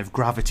that kind of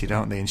gravity,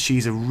 don't they? And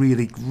she's a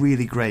really,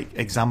 really great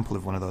example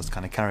of one of those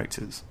kind of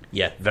characters.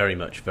 Yeah, very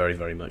much, very,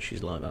 very much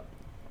she's like that.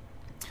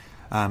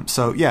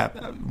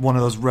 One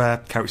of those rare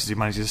characters who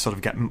manages to sort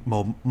of get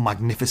more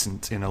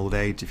magnificent in old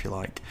age, if you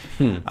like.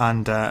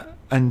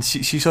 And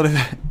she sort of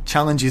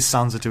challenges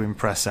Sansa to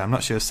impress her. I'm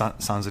not sure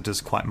Sansa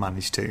does quite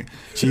manage to.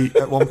 She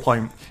at one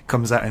point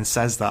comes out and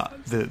says that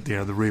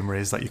the rumour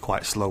is that you're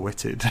quite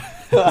slow-witted.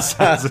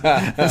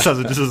 Sansa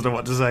just doesn't know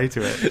what to say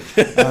to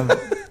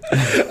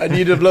it. And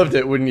you'd have loved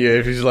it, wouldn't you?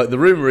 If she's like, the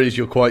rumour is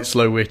you're quite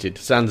slow-witted.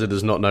 Sansa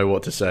does not know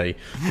what to say.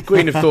 The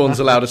Queen of Thorns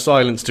allowed a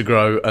silence to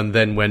grow and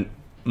then went,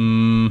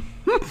 Moving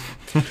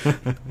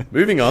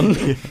on.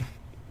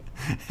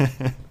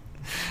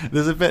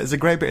 There's a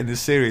great bit in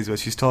this series where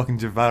she's talking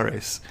to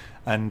Varys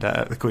and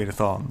the Queen of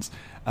Thorns,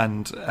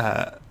 and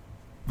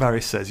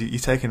Varys says, "You're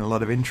taking a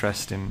lot of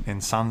interest in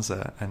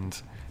Sansa,"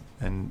 and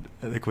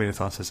the Queen of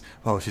Thorns says,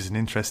 "Oh, she's an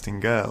interesting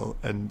girl,"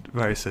 and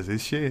Varys says,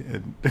 "Is she?"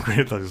 And the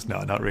Queen of Thorns says,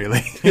 "No, not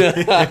really."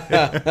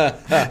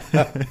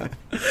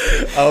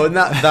 Oh, and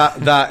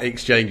that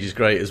exchange is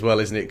great as well,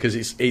 isn't it? Because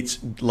it's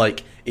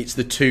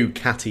the two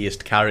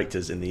cattiest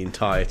characters in the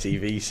entire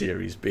TV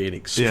series being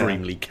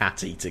extremely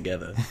catty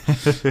together.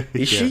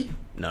 Is she?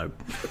 No.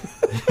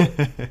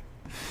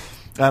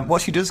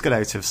 What she does get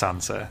out of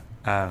Sansa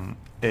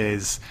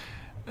is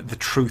the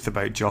truth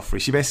about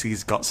Joffrey. She basically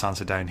has got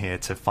Sansa down here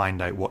to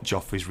find out what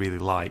Joffrey's really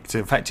like, to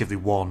effectively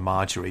warn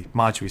Marjorie.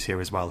 Marjorie's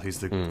here as well, who's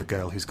the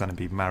girl who's going to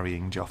be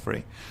marrying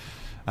Joffrey.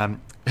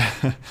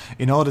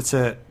 In order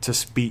to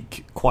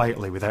speak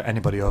quietly without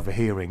anybody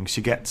overhearing,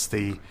 she gets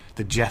the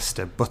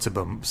jester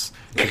Butterbumps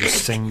to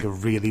just sing a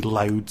really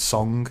loud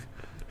song.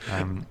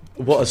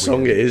 What a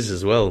song it is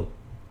as well.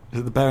 Is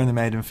it The Bear and the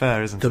Maiden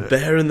Fair, isn't it? The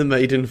Bear and the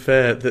Maiden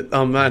Fair.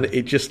 Oh man,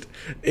 it just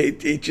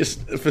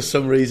for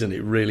some reason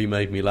it really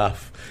made me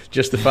laugh.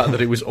 Just the fact that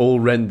it was all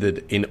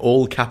rendered in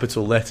all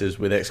capital letters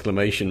with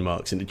exclamation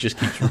marks, and it just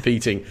keeps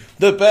repeating,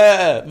 "The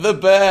bear, the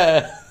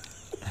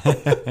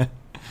bear."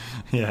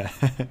 Yeah.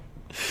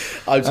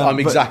 I'm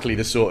exactly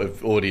the sort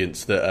of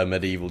audience that a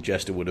medieval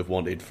jester would have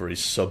wanted for his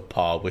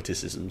subpar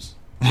witticisms.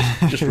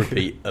 Just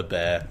repeat "a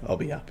bear," I'll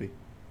be happy.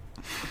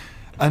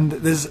 And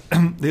there's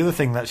the other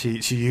thing that she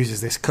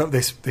uses this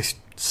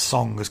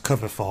song as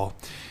cover for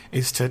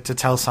is to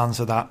tell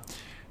Sansa that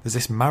there's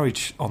this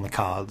marriage on the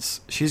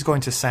cards. She's going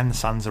to send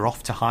Sansa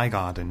off to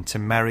Highgarden to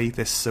marry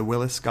this Sir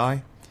Willis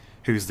guy,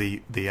 who's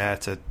the heir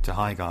to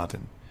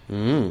Highgarden.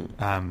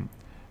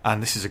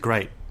 And this is a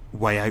great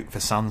way out for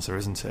Sansa,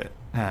 isn't it?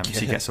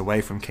 She gets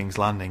away from King's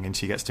Landing and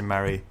she gets to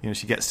marry.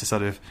 She gets to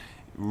sort of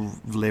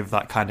live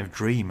that kind of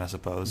dream, I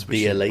suppose, which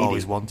she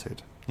always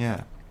wanted.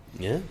 Yeah.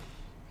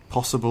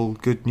 Possible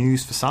good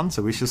news for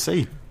Sansa. We shall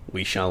see.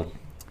 We shall.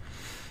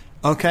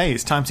 Okay,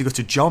 it's time to go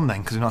to Jon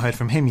then, because we've not heard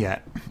from him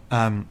yet.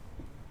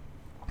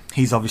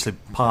 He's obviously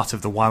part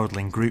of the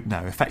Wildling group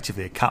now,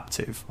 effectively a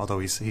captive, although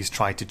he's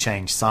tried to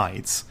change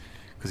sides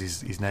because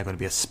he's now going to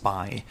be a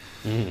spy.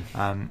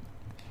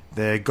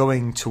 They're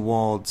going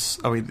towards.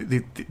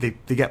 They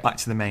get back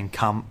to the main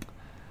camp,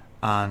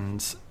 and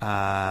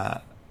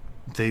the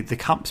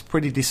camp's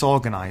pretty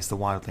disorganised. The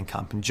Wildling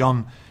camp, and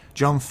Jon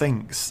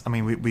thinks. I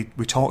mean,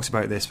 we talked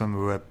about this when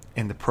we were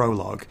in the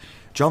prologue.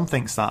 Jon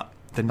thinks that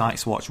the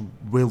Night's Watch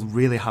will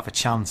really have a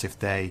chance if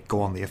they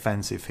go on the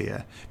offensive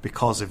here,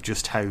 because of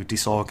just how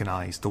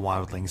disorganised the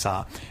wildlings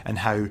are and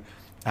how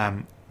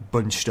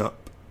bunched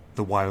up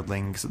the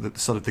wildlings. The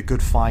sort of the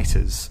good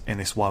fighters in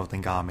this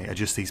wildling army are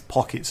just these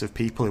pockets of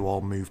people who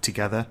all move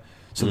together.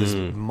 So there's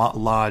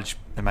large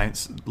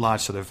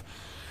sort of,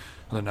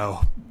 I don't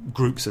know,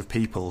 groups of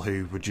people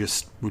who would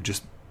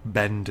just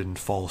bend and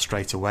fall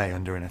straight away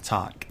under an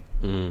attack.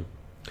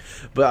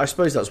 But I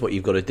suppose that's what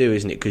you've got to do,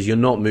 isn't it? Because you're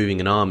not moving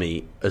an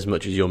army as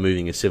much as you're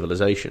moving a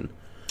civilization.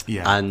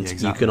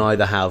 Exactly. You can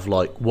either have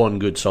like one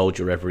good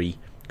soldier every,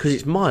 because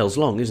it's miles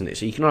long, isn't it?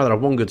 So you can either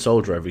have one good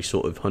soldier every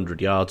sort of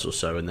 100 yards or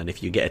so, and then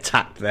if you get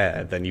attacked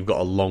there, then you've got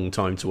a long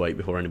time to wait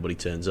before anybody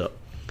turns up.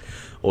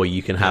 Or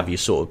you can have your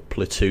sort of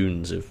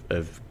platoons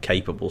of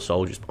capable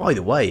soldiers. But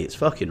either way, it's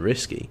fucking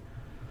risky.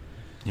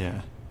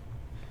 Yeah.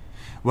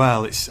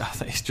 Well, it's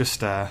just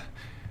the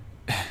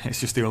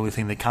only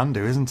thing they can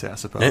do, isn't it? I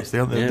suppose the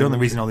only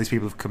reason all these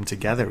people have come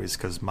together is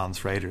because Mance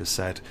Rayder has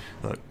said,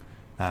 "Look,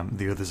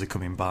 the others are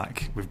coming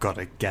back. We've got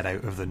to get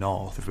out of the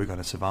north if we're going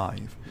to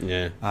survive."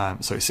 Yeah.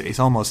 So it's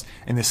almost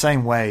in the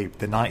same way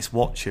the Night's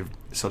Watch have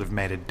sort of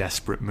made a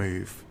desperate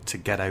move to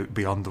get out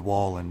beyond the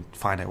wall and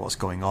find out what's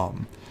going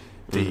on.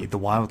 The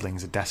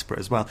wildlings are desperate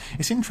as well.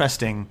 It's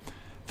interesting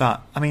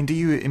that, I mean, do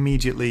you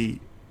immediately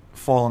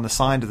fall on the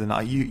side of the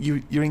night?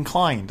 You're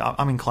inclined.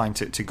 I'm inclined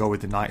to go with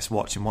the Night's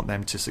Watch and want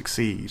them to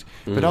succeed.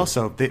 But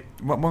also,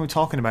 when we're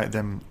talking about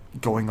them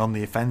going on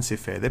the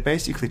offensive here, they're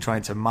basically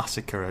trying to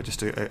massacre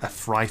just a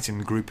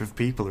frightened group of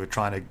people who are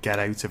trying to get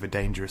out of a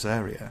dangerous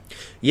area.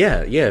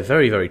 Yeah,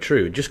 very, very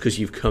true. Just because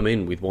you've come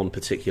in with one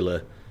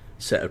particular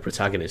set of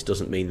protagonists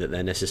doesn't mean that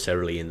they're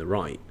necessarily in the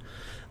right.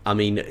 I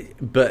mean,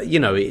 but, you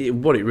know,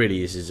 what it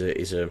really is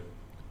a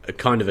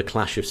kind of a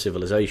clash of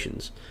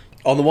civilizations.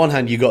 On the one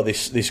hand, you've got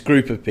this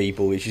group of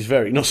people which is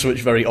not so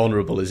much very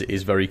honourable as it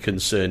is very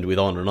concerned with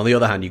honour. And on the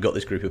other hand, you've got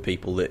this group of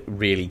people that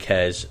really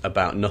cares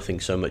about nothing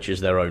so much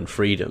as their own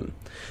freedom,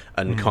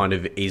 and kind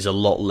of is a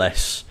lot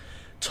less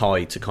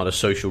tied to kind of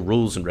social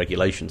rules and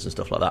regulations and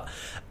stuff like that.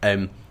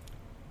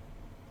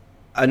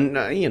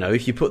 You know,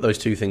 if you put those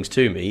two things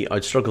to me,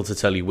 I'd struggle to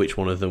tell you which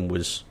one of them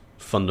was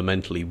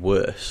fundamentally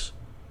worse.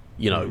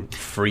 You know,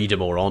 freedom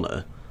or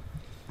honour.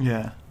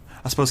 Yeah.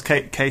 I suppose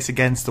case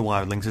against the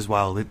wildlings as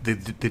well. They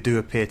do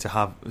appear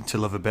to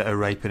love a bit of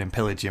raping and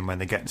pillaging when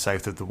they get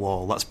south of the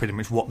wall. That's pretty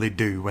much what they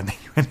do when they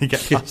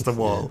get past the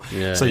wall.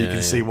 So you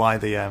can see why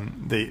the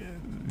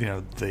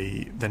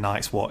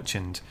Night's Watch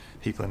and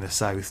people in the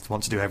south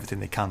want to do everything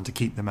they can to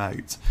keep them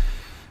out.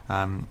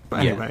 But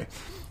anyway.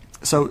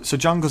 So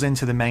Jon goes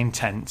into the main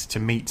tent to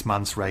meet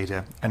Mance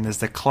Rayder, and there's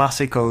the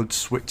classic old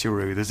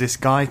switcheroo. There's this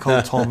guy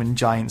called Tormund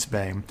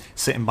Giantsbane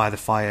sitting by the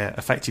fire,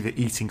 effectively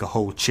eating a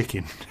whole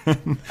chicken.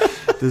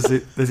 There's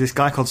this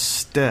guy called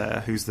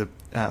Styr, who's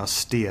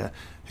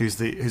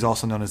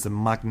also known as the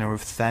Magna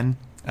of Then,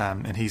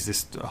 and he's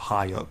this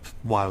high up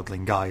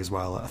wildling guy as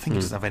well. I think he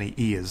doesn't have any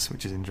ears,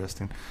 which is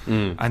interesting.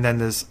 And then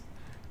there's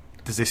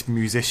this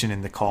musician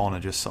in the corner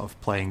just sort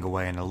of playing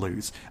away in a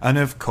lute, and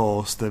of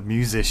course the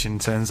musician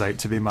turns out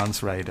to be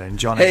Mance Rayder, and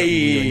Jon ends up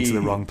kneeling to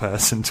the wrong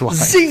person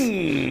twice.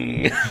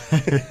 Zing!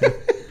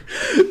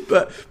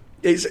 But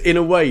it's in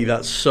a way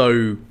that's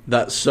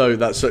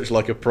such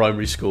like a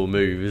primary school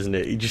move, isn't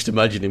it? You just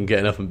imagine him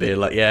getting up and being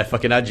like, "Yeah,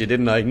 fucking had you,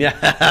 didn't I?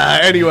 Yeah.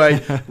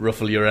 Anyway,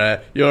 ruffle your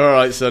hair. You're all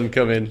right, son.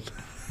 Come in."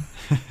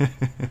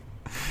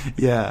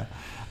 Yeah.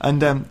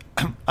 And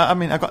I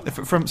mean, I got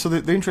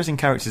the interesting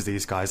characters,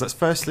 these guys. Let's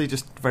firstly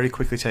just very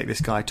quickly take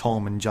this guy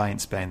Tormund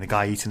Giantsbane, the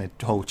guy eating a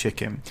whole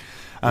chicken.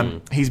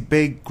 He's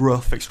big,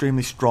 gruff,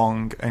 extremely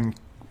strong, and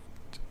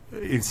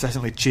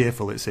incessantly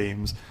cheerful. It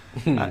seems.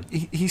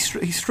 He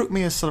struck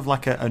me as sort of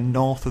like a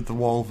north of the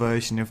wall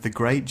version of the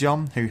Great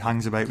Jon, who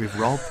hangs about with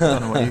Robb. I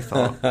don't know what you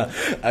thought.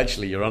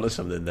 Actually, you're onto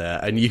something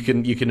there, and you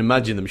can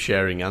imagine them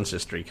sharing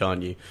ancestry,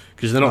 can't you?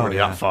 Because they're not really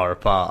that far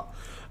apart.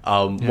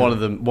 One of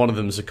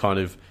them's a kind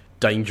of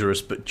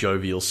dangerous but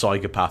jovial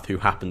psychopath who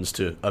happens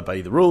to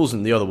obey the rules,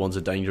 and the other one's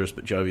a dangerous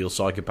but jovial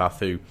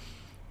psychopath who,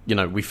 you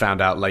know, we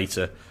found out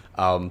later,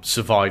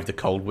 survived the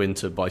cold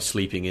winter by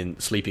sleeping in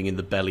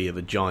the belly of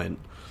a giant.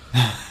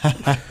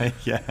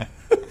 Yeah.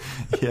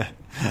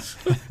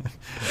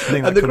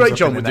 And the Great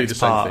Jon would do the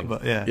same thing.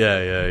 But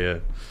yeah.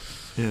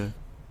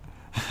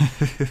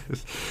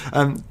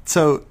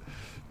 So.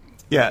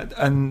 Yeah,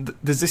 and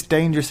there's this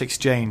dangerous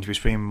exchange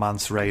between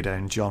Mance Rayder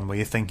and Jon where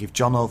you think if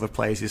Jon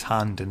overplays his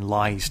hand and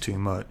lies too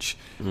much,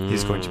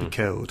 he's going to be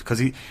killed.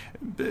 Because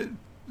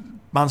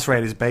Mance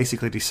Rayder is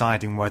basically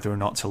deciding whether or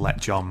not to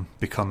let Jon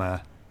become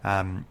a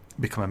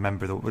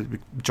member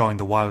join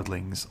the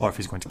wildlings, or if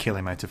he's going to kill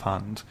him out of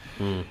hand.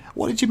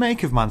 What did you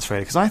make of Mance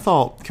Rayder? Because I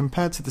thought,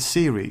 compared to the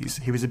series,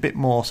 he was a bit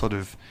more sort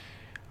of,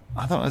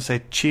 I don't want to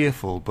say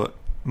cheerful, but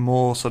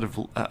more sort of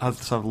had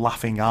sort of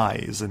laughing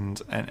eyes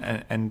and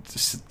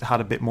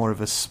had a bit more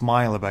of a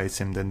smile about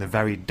him than the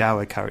very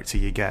dour character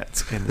you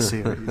get in the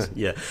series.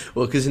 Yeah,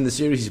 well, because in the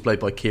series he's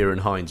played by Ciarán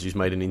Hinds, who's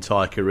made an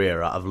entire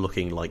career out of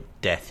looking like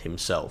death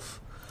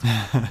himself.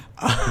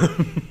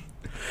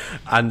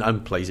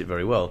 and plays it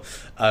very well.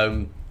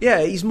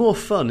 Yeah, he's more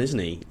fun, isn't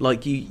he?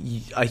 Like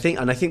I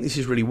think this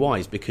is really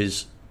wise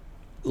because,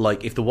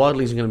 like, if the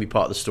wildlings are going to be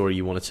part of the story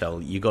you want to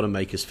tell, you got to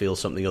make us feel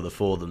something other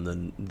for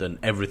them than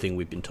everything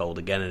we've been told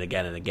again and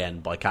again and again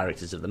by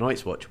characters of the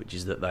Night's Watch, which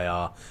is that they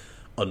are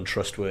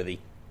untrustworthy,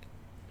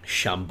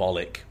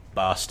 shambolic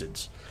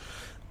bastards.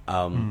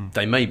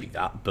 They may be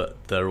that,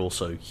 but they're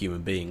also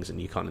human beings,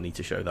 and you kind of need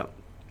to show that.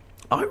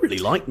 I really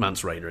liked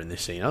Mance Rayder in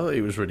this scene. I thought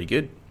he was really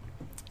good.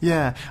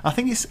 Yeah, I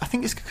think it's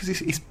because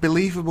it's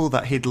believable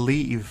that he'd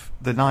leave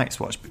the Night's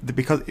Watch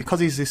because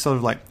he's this sort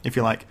of, like, if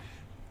you like,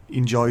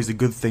 enjoys the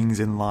good things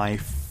in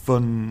life,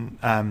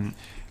 fun,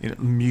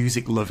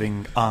 music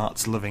loving,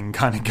 arts loving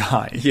kind of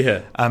guy.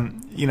 Yeah.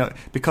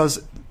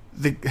 Because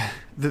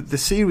the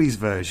series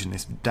version,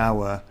 this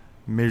dour,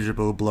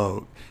 miserable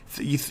bloke,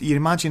 you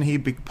imagine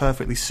he'd be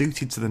perfectly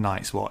suited to the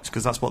Night's Watch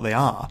because that's what they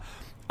are.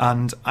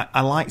 And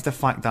I like the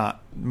fact that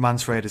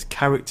Mance Rayder's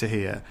character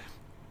here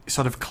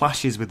sort of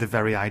clashes with the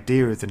very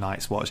idea of the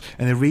Night's Watch.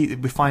 And we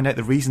find out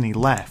the reason he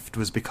left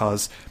was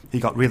because he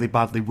got really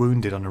badly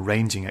wounded on a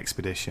ranging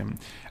expedition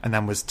and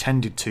then was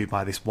tended to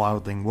by this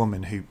wildling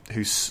woman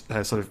who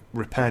sort of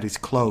repaired his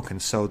cloak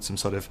and sewed some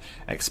sort of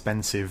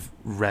expensive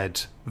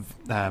red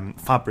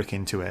fabric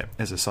into it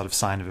as a sort of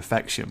sign of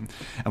affection.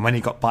 And when he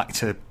got back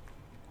to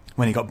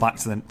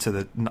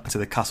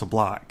the Castle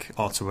Black,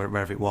 or to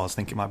wherever it was, I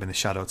think it might have been the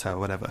Shadow Tower,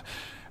 whatever,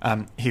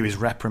 he was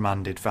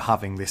reprimanded for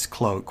having this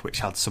cloak which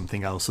had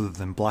something else other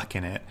than black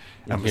in it,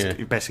 and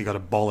he basically got a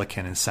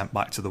bollocking and sent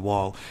back to the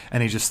wall.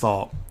 And he just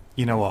thought,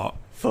 you know what,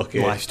 fuck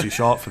it, life's too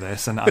short for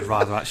this, and I'd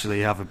rather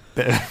actually have a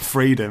bit of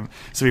freedom.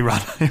 So he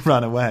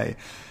ran away.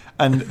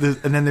 And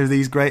then there are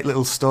these great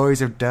little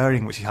stories of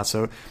daring which he had.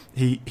 So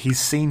he's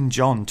seen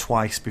Jon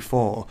twice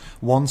before.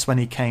 Once when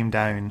he came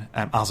down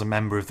as a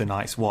member of the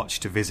Night's Watch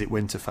to visit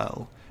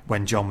Winterfell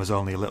when Jon was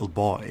only a little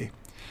boy.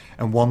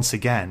 And once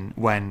again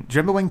do you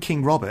remember when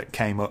King Robert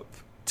came up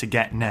to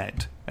get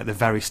Ned at the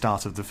very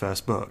start of the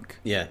first book?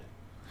 Yeah.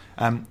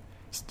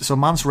 So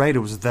Mance Rayder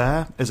was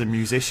there as a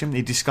musician.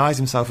 He disguised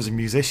himself as a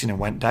musician and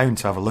went down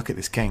to have a look at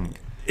this king.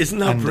 Isn't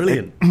that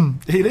brilliant?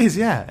 It is,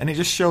 yeah, and it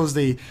just shows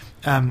the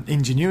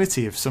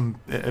ingenuity of some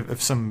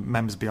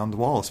members beyond the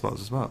wall, I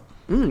suppose, as well.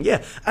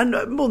 Yeah,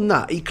 and more than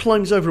that, he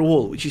climbs over a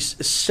wall, which is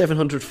a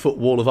 700-foot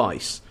wall of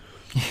ice,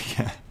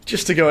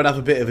 just to go and have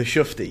a bit of a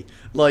shufty.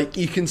 Like,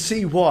 you can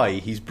see why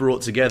he's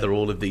brought together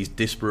all of these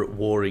disparate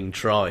warring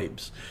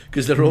tribes,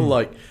 because they're all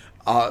like,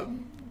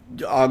 I'm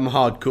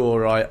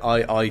hardcore.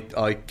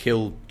 I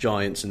kill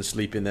giants and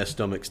sleep in their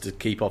stomachs to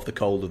keep off the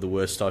cold of the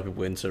worst type of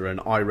winter,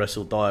 and I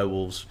wrestle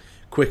direwolves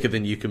quicker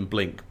than you can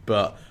blink,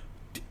 but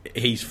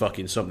he's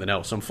fucking something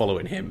else. I'm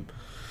following him.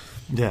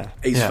 Yeah,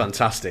 he's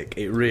fantastic.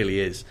 It really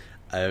is.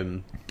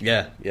 Really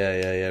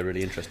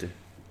interesting.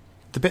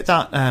 The bit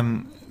that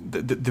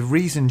the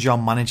reason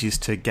Jon manages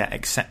to get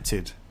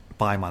accepted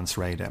by Mance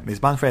Rayder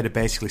is Mance Rayder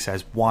basically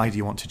says, "Why do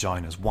you want to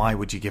join us? Why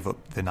would you give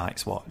up the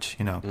Night's Watch?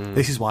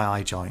 This is why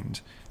I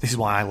joined. This is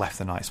why I left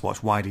the Night's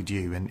Watch. Why did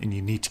you? And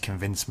you need to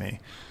convince me."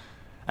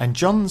 And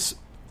Jon's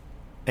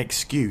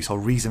excuse or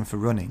reason for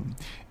running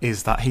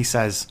is that he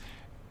says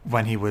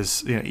when he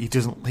was, he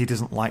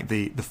doesn't like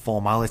the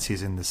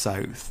formalities in the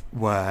South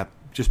where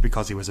just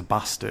because he was a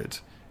bastard,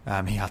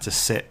 he had to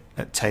sit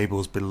at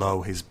tables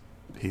below his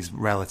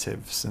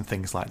relatives and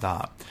things like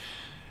that.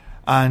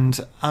 And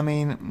I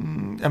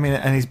mean,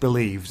 and he's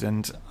believed.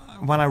 And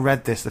when I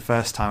read this the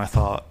first time, I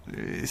thought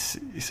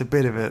it's a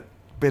bit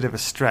of a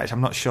stretch.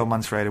 I'm not sure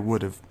Mance Rayder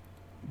would have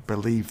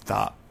believed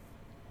that.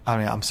 I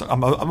mean, I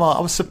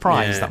was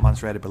surprised that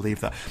Mance Rayder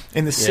believed that.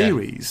 In the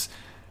series,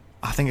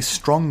 I think it's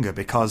stronger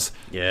because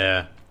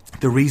the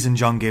reason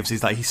Jon gives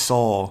is that he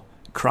saw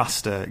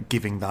Craster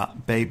giving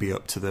that baby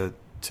up to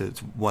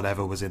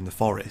whatever was in the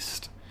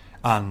forest,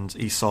 and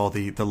he saw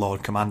the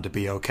Lord Commander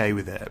be okay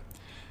with it,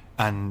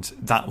 and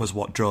that was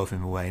what drove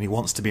him away. And he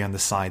wants to be on the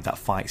side that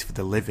fights for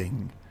the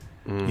living,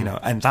 and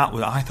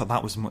I thought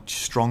that was much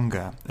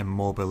stronger and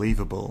more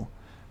believable.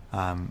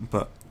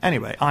 But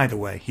anyway, either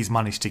way, he's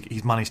managed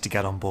to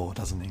get on board,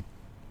 hasn't he?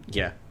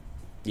 Yeah,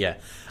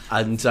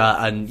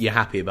 and you're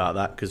happy about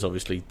that because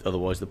obviously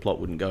otherwise the plot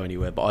wouldn't go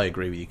anywhere. But I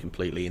agree with you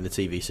completely. In the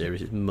TV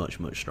series, it's much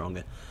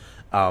stronger.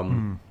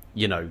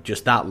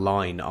 Just that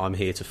line, "I'm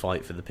here to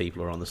fight for the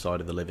people who are on the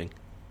side of the living."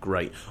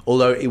 Great.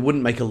 Although it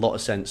wouldn't make a lot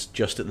of sense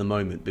just at the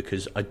moment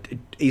because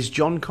is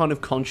Jon kind of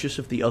conscious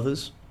of the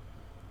others?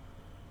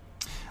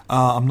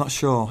 I'm not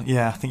sure.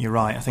 Yeah, I think you're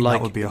right. I think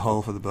that would be a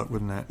hole for the book,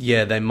 wouldn't it?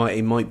 Yeah,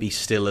 it might be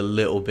still a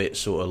little bit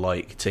sort of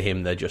like, to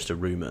him, they're just a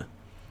rumour.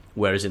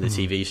 Whereas in the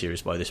TV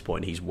series, by this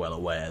point, he's well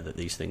aware that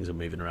these things are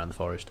moving around the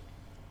forest.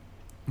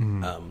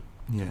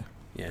 Yeah.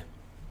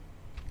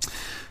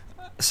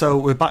 So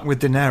we're back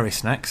with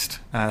Daenerys next.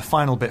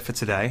 Final bit for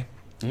today.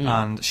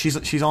 And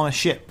she's on a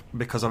ship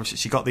because obviously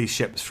she got these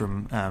ships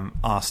from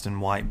Arston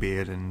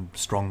Whitebeard and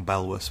Strong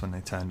Belwas when they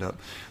turned up.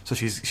 So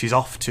she's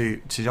off to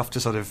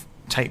sort of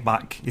take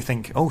back. You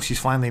think, oh, she's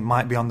finally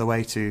might be on the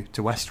way to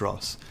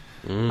Westeros,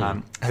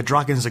 Her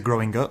dragons are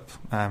growing up.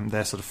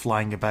 They're sort of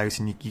flying about,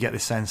 and you get the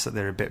sense that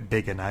they're a bit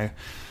bigger now.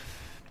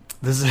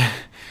 There's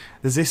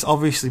this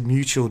obviously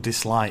mutual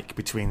dislike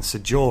between Ser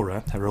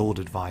Jorah, her old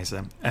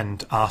advisor, and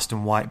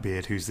Arstan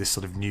Whitebeard, who's this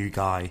sort of new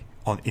guy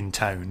in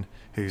town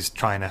who's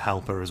trying to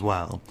help her as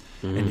well.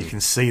 And you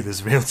can see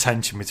there's real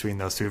tension between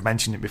those two. We've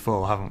mentioned it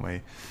before, haven't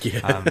we?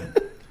 Yeah.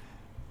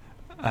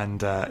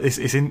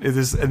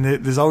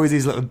 There's always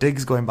these little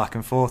digs going back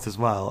and forth as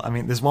well. I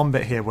mean, there's one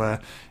bit here where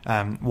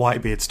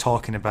Whitebeard's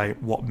talking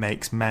about what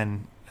makes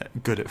men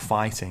good at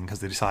fighting because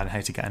they decide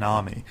how to get an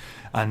army,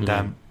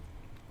 and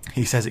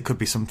he says it could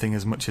be something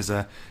as much as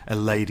a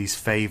lady's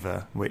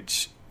favour,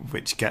 which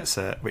gets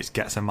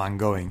a man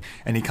going.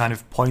 And he kind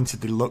of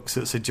pointedly looks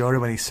at Ser Jorah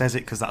when he says it,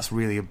 because that's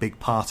really a big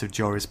part of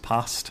Jorah's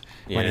past.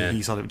 Yeah. When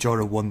he sort of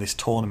Jorah won this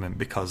tournament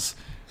because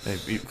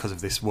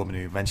of this woman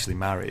who eventually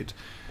married.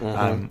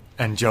 And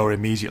Jorah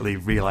immediately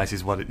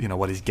realises what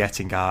he's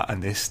getting at,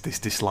 and this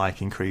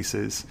dislike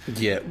increases.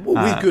 Yeah,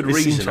 well, with good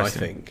reason, I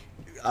think.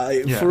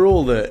 For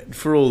all that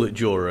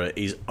Jorah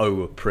is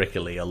over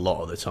prickly a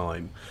lot of the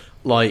time,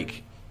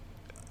 like,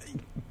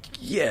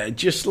 yeah,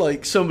 just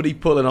like somebody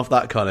pulling off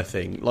that kind of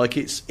thing. Like,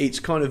 it's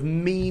kind of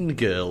Mean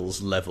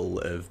Girls level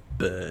of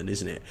burn,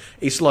 isn't it?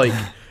 It's like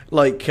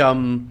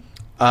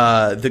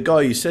the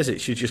guy who says it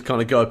should just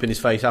kind of go up in his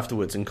face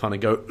afterwards and kind of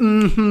go,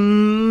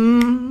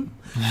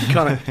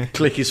 kind of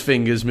click his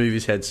fingers, move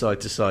his head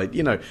side to side.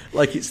 You know,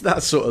 like, it's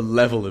that sort of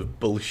level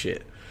of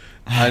bullshit.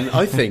 And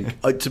I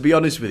think, to be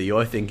honest with you,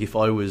 I think if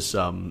I was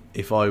Ser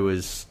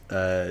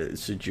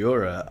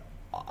Jorah,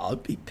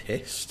 I'd be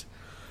pissed.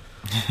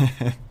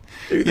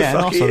 Yeah, and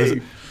also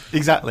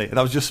exactly.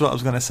 That was just what I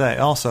was going to say.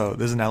 Also,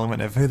 there's an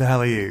element of who the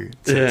hell are you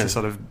to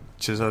sort of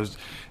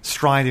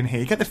stride in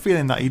here. You get the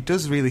feeling that he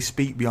does really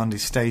speak beyond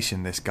his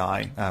station. This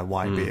guy,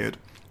 Whitebeard,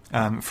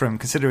 from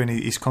considering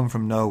he's come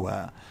from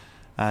nowhere,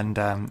 and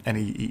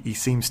he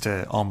seems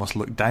to almost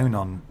look down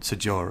on Ser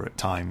Jorah at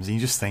times. And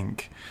you just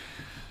think,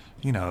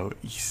 you know,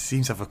 he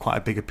seems to have quite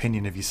a big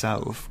opinion of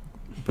yourself.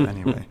 But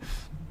anyway.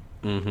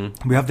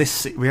 We have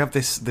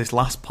this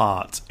last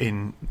part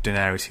in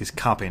Daenerys'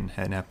 cabin,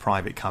 in her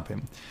private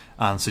cabin,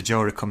 and Ser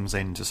Jorah comes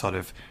in to sort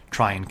of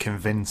try and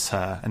convince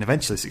her, and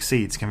eventually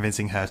succeeds,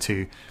 convincing her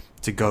to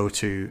go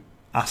to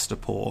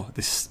Astapor,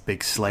 this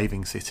big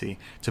slaving city,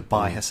 to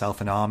buy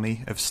herself an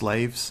army of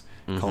slaves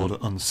called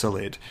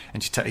Unsullied.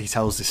 And he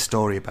tells this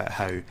story about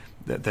how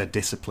their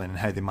discipline and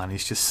how they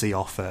managed to see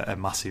off a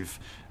massive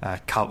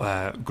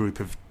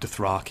group of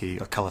Dothraki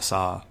or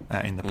Khalasar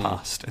in the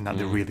past, and that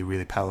they're really,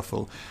 really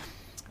powerful.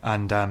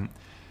 And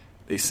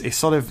it's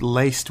sort of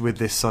laced with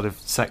this sort of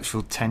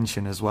sexual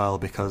tension as well,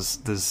 because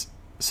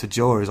Ser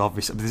Jorah is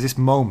obviously, there's this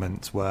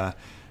moment where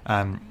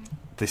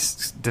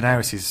this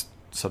Daenerys is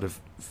sort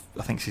of,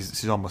 I think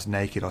she's almost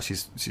naked, or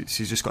she's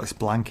just got this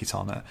blanket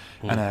on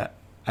her,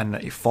 and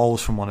it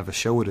falls from one of her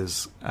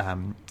shoulders,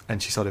 and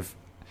she sort of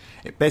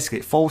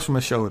it falls from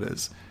her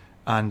shoulders,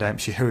 and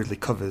she hurriedly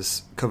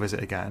covers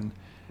it again.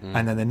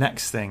 And then the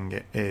next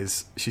thing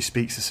is she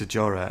speaks to Ser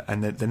Jorah,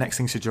 and the next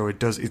thing Ser Jorah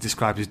does is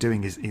described as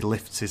doing is he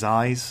lifts his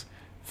eyes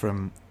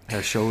from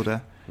her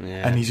shoulder,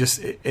 and he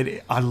just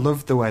I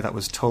love the way that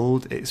was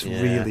told. It's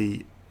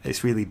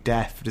really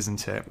deft,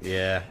 isn't it?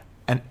 Yeah.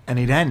 And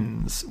it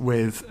ends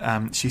with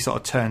she sort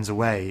of turns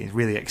away,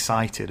 really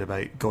excited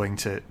about going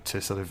to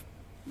sort of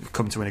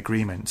come to an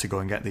agreement to go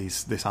and get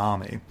this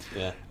army.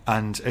 Yeah.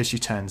 And as she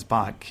turns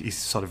back, he's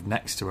sort of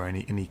next to her,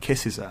 and he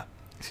kisses her.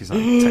 She's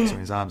like takes her in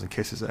his arms and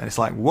kisses her, and it's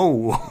like,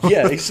 whoa.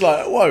 Yeah, it's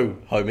like, whoa,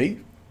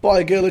 homie, buy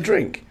a girl a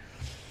drink.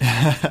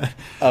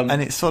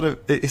 And it's sort of,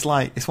 it's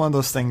like, it's one of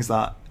those things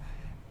that,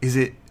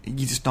 you're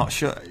just not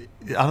sure.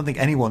 I don't think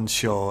anyone's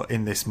sure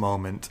in this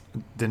moment,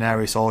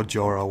 Daenerys or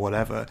Jorah or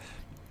whatever,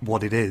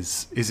 what it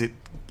is. Is it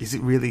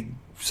really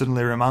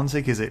suddenly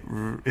romantic? Is it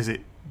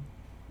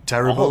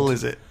terrible?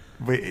 Odd.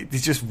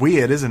 It's just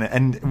weird, isn't it?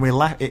 And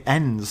it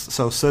ends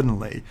so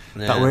suddenly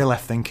that we're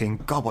left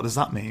thinking, God, what does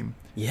that mean?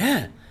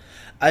 Yeah.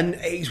 And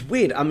it's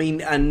weird. I mean,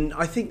 and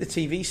I think the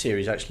TV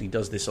series actually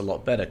does this a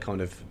lot better.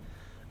 Kind of,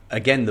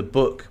 again, the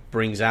book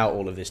brings out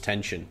all of this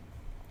tension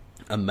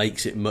and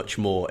makes it much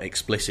more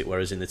explicit,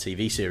 whereas in the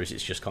TV series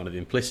it's just kind of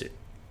implicit.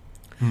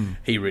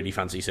 He really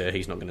fancies her.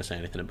 He's not going to say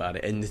anything about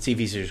it. In the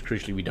TV series,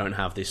 crucially, we don't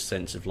have this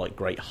sense of like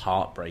great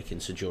heartbreak in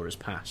Ser Jorah's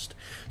past.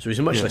 So he's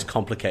a much less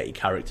complicated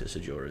character, Ser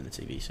Jorah, in the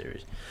TV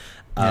series.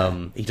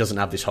 He doesn't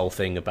have this whole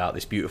thing about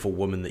this beautiful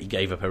woman that he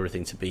gave up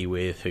everything to be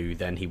with, who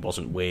then he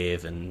wasn't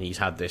with, and he's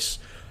had this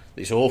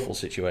awful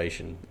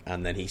situation,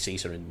 and then he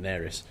sees her in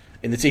Daenerys.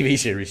 In the TV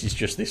series, he's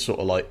just this sort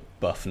of like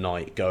buff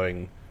knight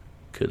going,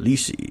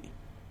 Khaleesi,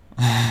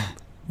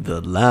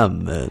 the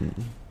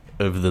lambman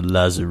of the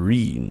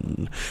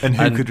Lazarene. And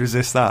who could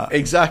resist that?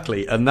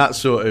 Exactly, and that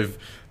sort of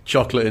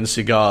chocolate and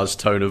cigars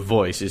tone of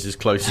voice is as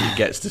close as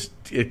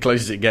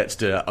it gets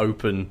to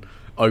open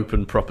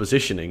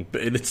propositioning.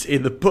 But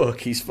in the book,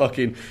 he's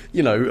fucking,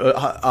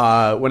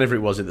 whenever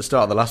it was at the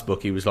start of the last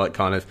book, he was like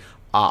kind of,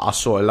 I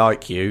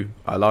like you,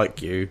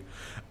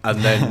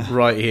 and then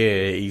right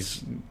here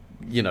he's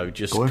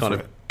just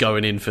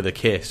going in for the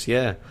kiss.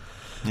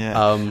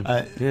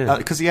 Yeah,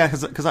 because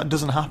that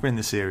doesn't happen in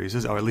the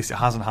series, or at least it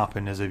hasn't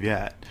happened as of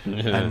yet.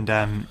 And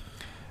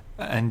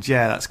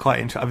yeah, that's quite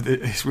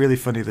interesting. It's really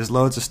funny. There's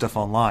loads of stuff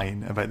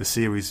online about the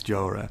series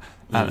Jorah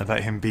and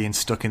about him being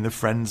stuck in the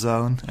friend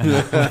zone. And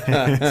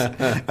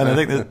I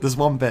think there's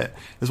one bit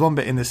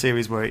in the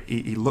series where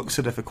he looks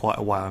at her for quite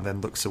a while and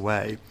then looks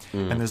away.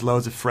 And there's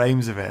loads of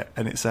frames of it,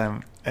 and it's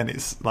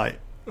like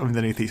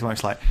underneath each one,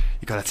 it's like,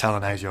 you got to tell her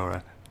now,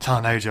 Jorah. Tell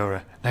her now,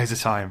 Jorah. Now's the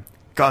time.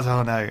 Got to tell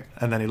her now.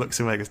 And then he looks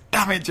away and goes,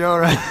 damn it,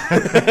 Jorah.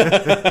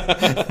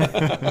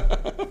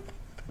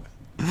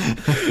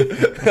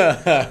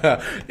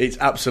 It's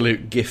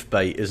absolute gift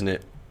bait, isn't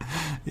it?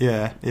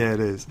 Yeah, it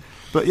is.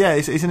 But yeah,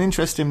 it's an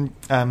interesting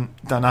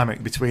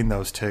dynamic between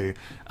those two.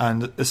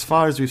 And as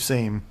far as we've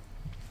seen,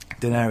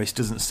 Daenerys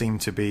doesn't seem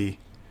to be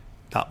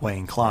that way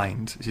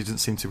inclined. She doesn't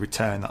seem to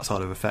return that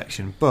sort of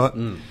affection. But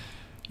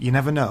you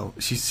never know.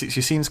 She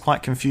seems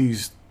quite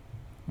confused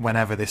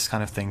whenever this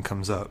kind of thing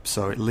comes up,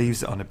 so it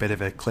leaves it on a bit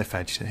of a cliff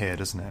edge here,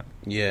 doesn't it?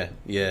 Yeah,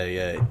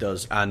 it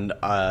does. And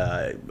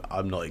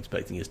I'm not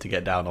expecting us to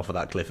get down off of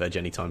that cliff edge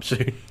anytime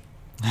soon,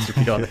 to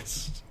be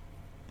honest.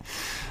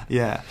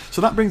 Yeah,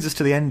 so that brings us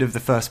to the end of the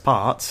first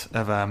part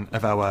of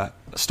our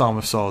Storm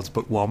of Swords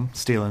Book 1,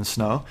 Steel and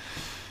Snow.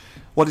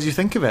 What did you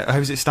think of it? How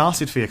has it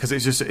started for you? Because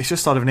it's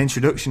just sort of an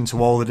introduction to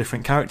all the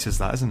different characters,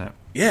 that, isn't it?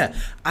 Yeah,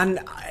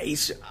 and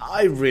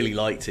I really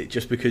liked it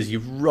just because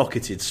you've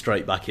rocketed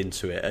straight back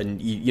into it,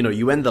 and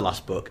you end the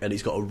last book and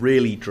it's got a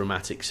really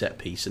dramatic set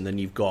piece, and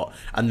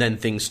then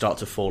things start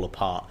to fall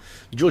apart.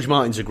 George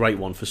Martin's a great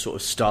one for sort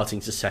of starting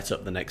to set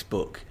up the next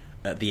book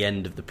at the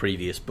end of the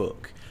previous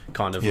book.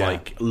 Kind of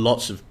like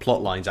lots of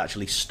plot lines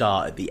actually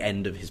start at the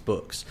end of his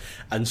books,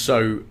 and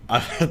so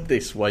I've had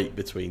this wait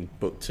between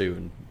book 2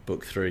 and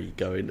book 3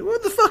 going,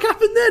 what the fuck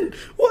happened then?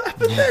 What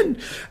happened then?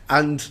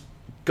 And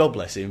God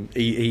bless him,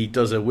 he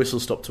does a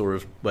whistle-stop tour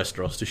of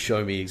Westeros to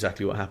show me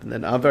exactly what happened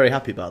then. I'm very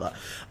happy about that.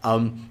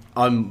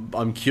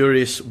 I'm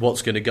curious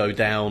what's going to go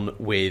down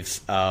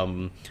with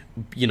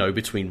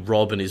between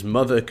Robb and his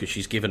mother, because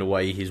she's given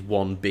away his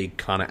one big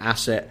kind of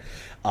asset.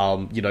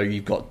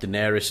 You've got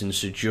Daenerys and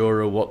Ser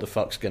Jorah. What the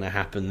fuck's going to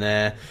happen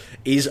there?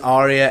 Is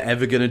Arya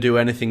ever going to do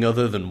anything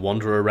other than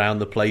wander around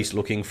the place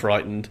looking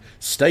frightened?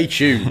 Stay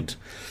tuned.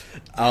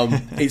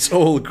 It's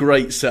all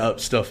great setup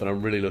stuff, and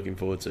I'm really looking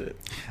forward to it.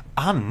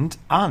 And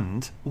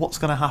what's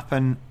going to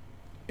happen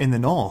in the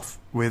north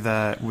with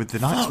the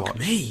Night's Watch? Fuck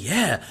me,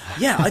 yeah.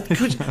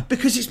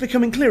 Because it's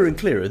becoming clearer and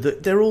clearer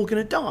that they're all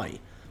going to die,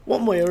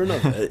 one way or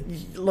another.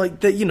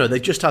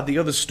 They've just had the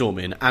others storm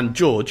in, and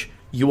George,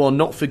 you are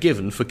not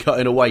forgiven for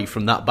cutting away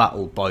from that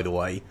battle, by the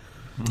way.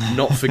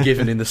 Not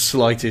forgiven in the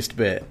slightest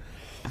bit.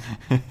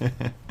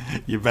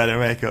 You better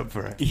make up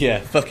for it. Yeah,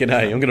 fucking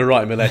A. I'm going to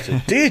write him a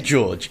letter. Dear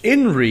George,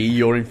 in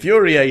your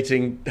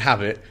infuriating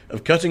habit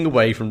of cutting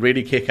away from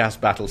really kick-ass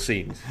battle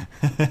scenes.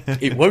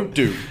 It won't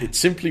do. It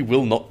simply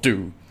will not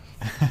do.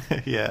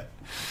 Yeah.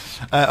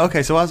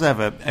 Okay, so as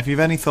ever, if you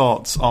have any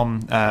thoughts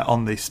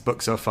on this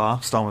book so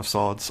far, Storm of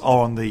Swords,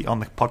 or on the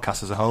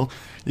podcast as a whole,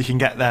 you can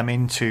get them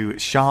into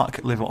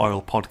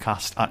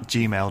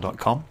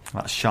sharkliveroilpodcast@gmail.com.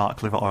 That's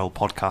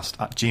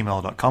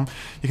sharkliveroilpodcast@gmail.com.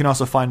 You can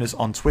also find us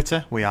on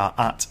Twitter. We are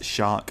at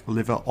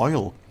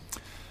sharkliveroil.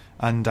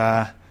 And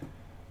other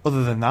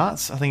than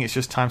that, I think it's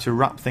just time to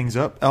wrap things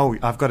up. Oh,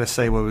 I've got to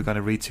say where we're going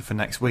to read to for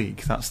next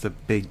week. That's the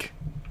big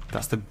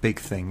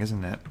thing,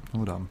 isn't it?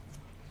 Hold on.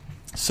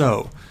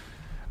 So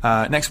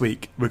next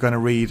week we're going to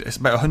read, it's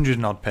about 100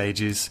 and odd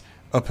pages,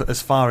 up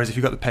as far as, if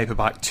you've got the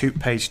paperback,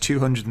 page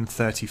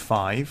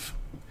 235,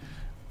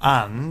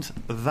 and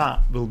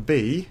that will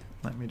be,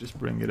 let me just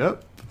bring it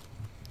up,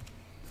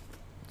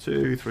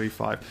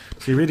 235.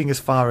 So you're reading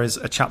as far as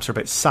a chapter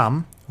about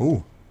Sam.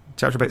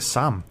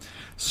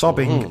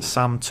 Sobbing. Ooh.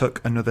 Sam took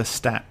another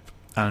step,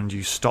 and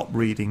you stop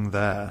reading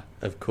there.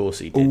 Of course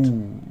he did.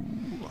 Ooh.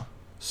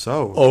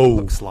 So it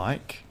looks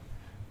like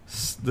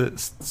that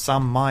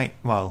Sam might,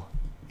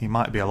 he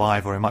might be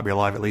alive, or he might be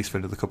alive at least for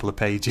another couple of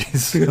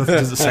pages. It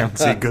doesn't sound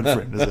too good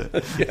for him, does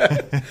it?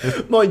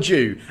 Yeah. Mind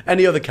you,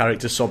 any other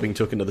character sobbing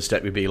took another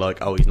step would be like,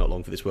 oh, he's not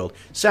long for this world.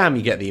 Sam,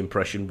 you get the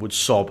impression, would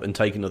sob and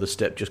take another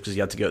step just because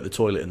he had to go to the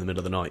toilet in the middle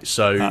of the night.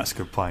 So that's a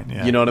good point.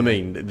 Yeah, you know what I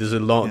mean. There's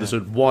there's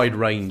a wide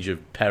range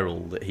of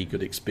peril that he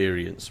could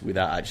experience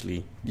without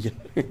actually,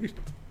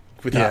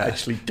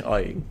 actually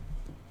dying.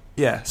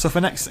 Yeah, so for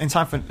next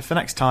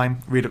time,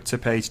 read up to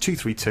page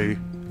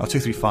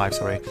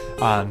 235,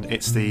 and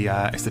it's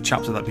the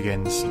chapter that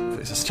begins.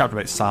 It's a chapter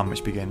about Sam,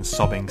 which begins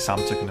sobbing. Sam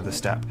took another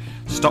step.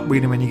 Stop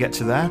reading when you get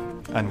to there,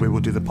 and we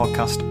will do the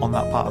podcast on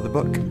that part of the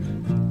book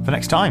for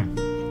next time.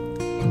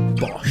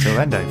 Bosh. Till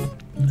then, Dave.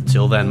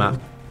 Until then, Matt.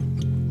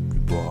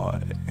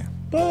 Goodbye.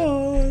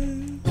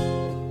 Bye.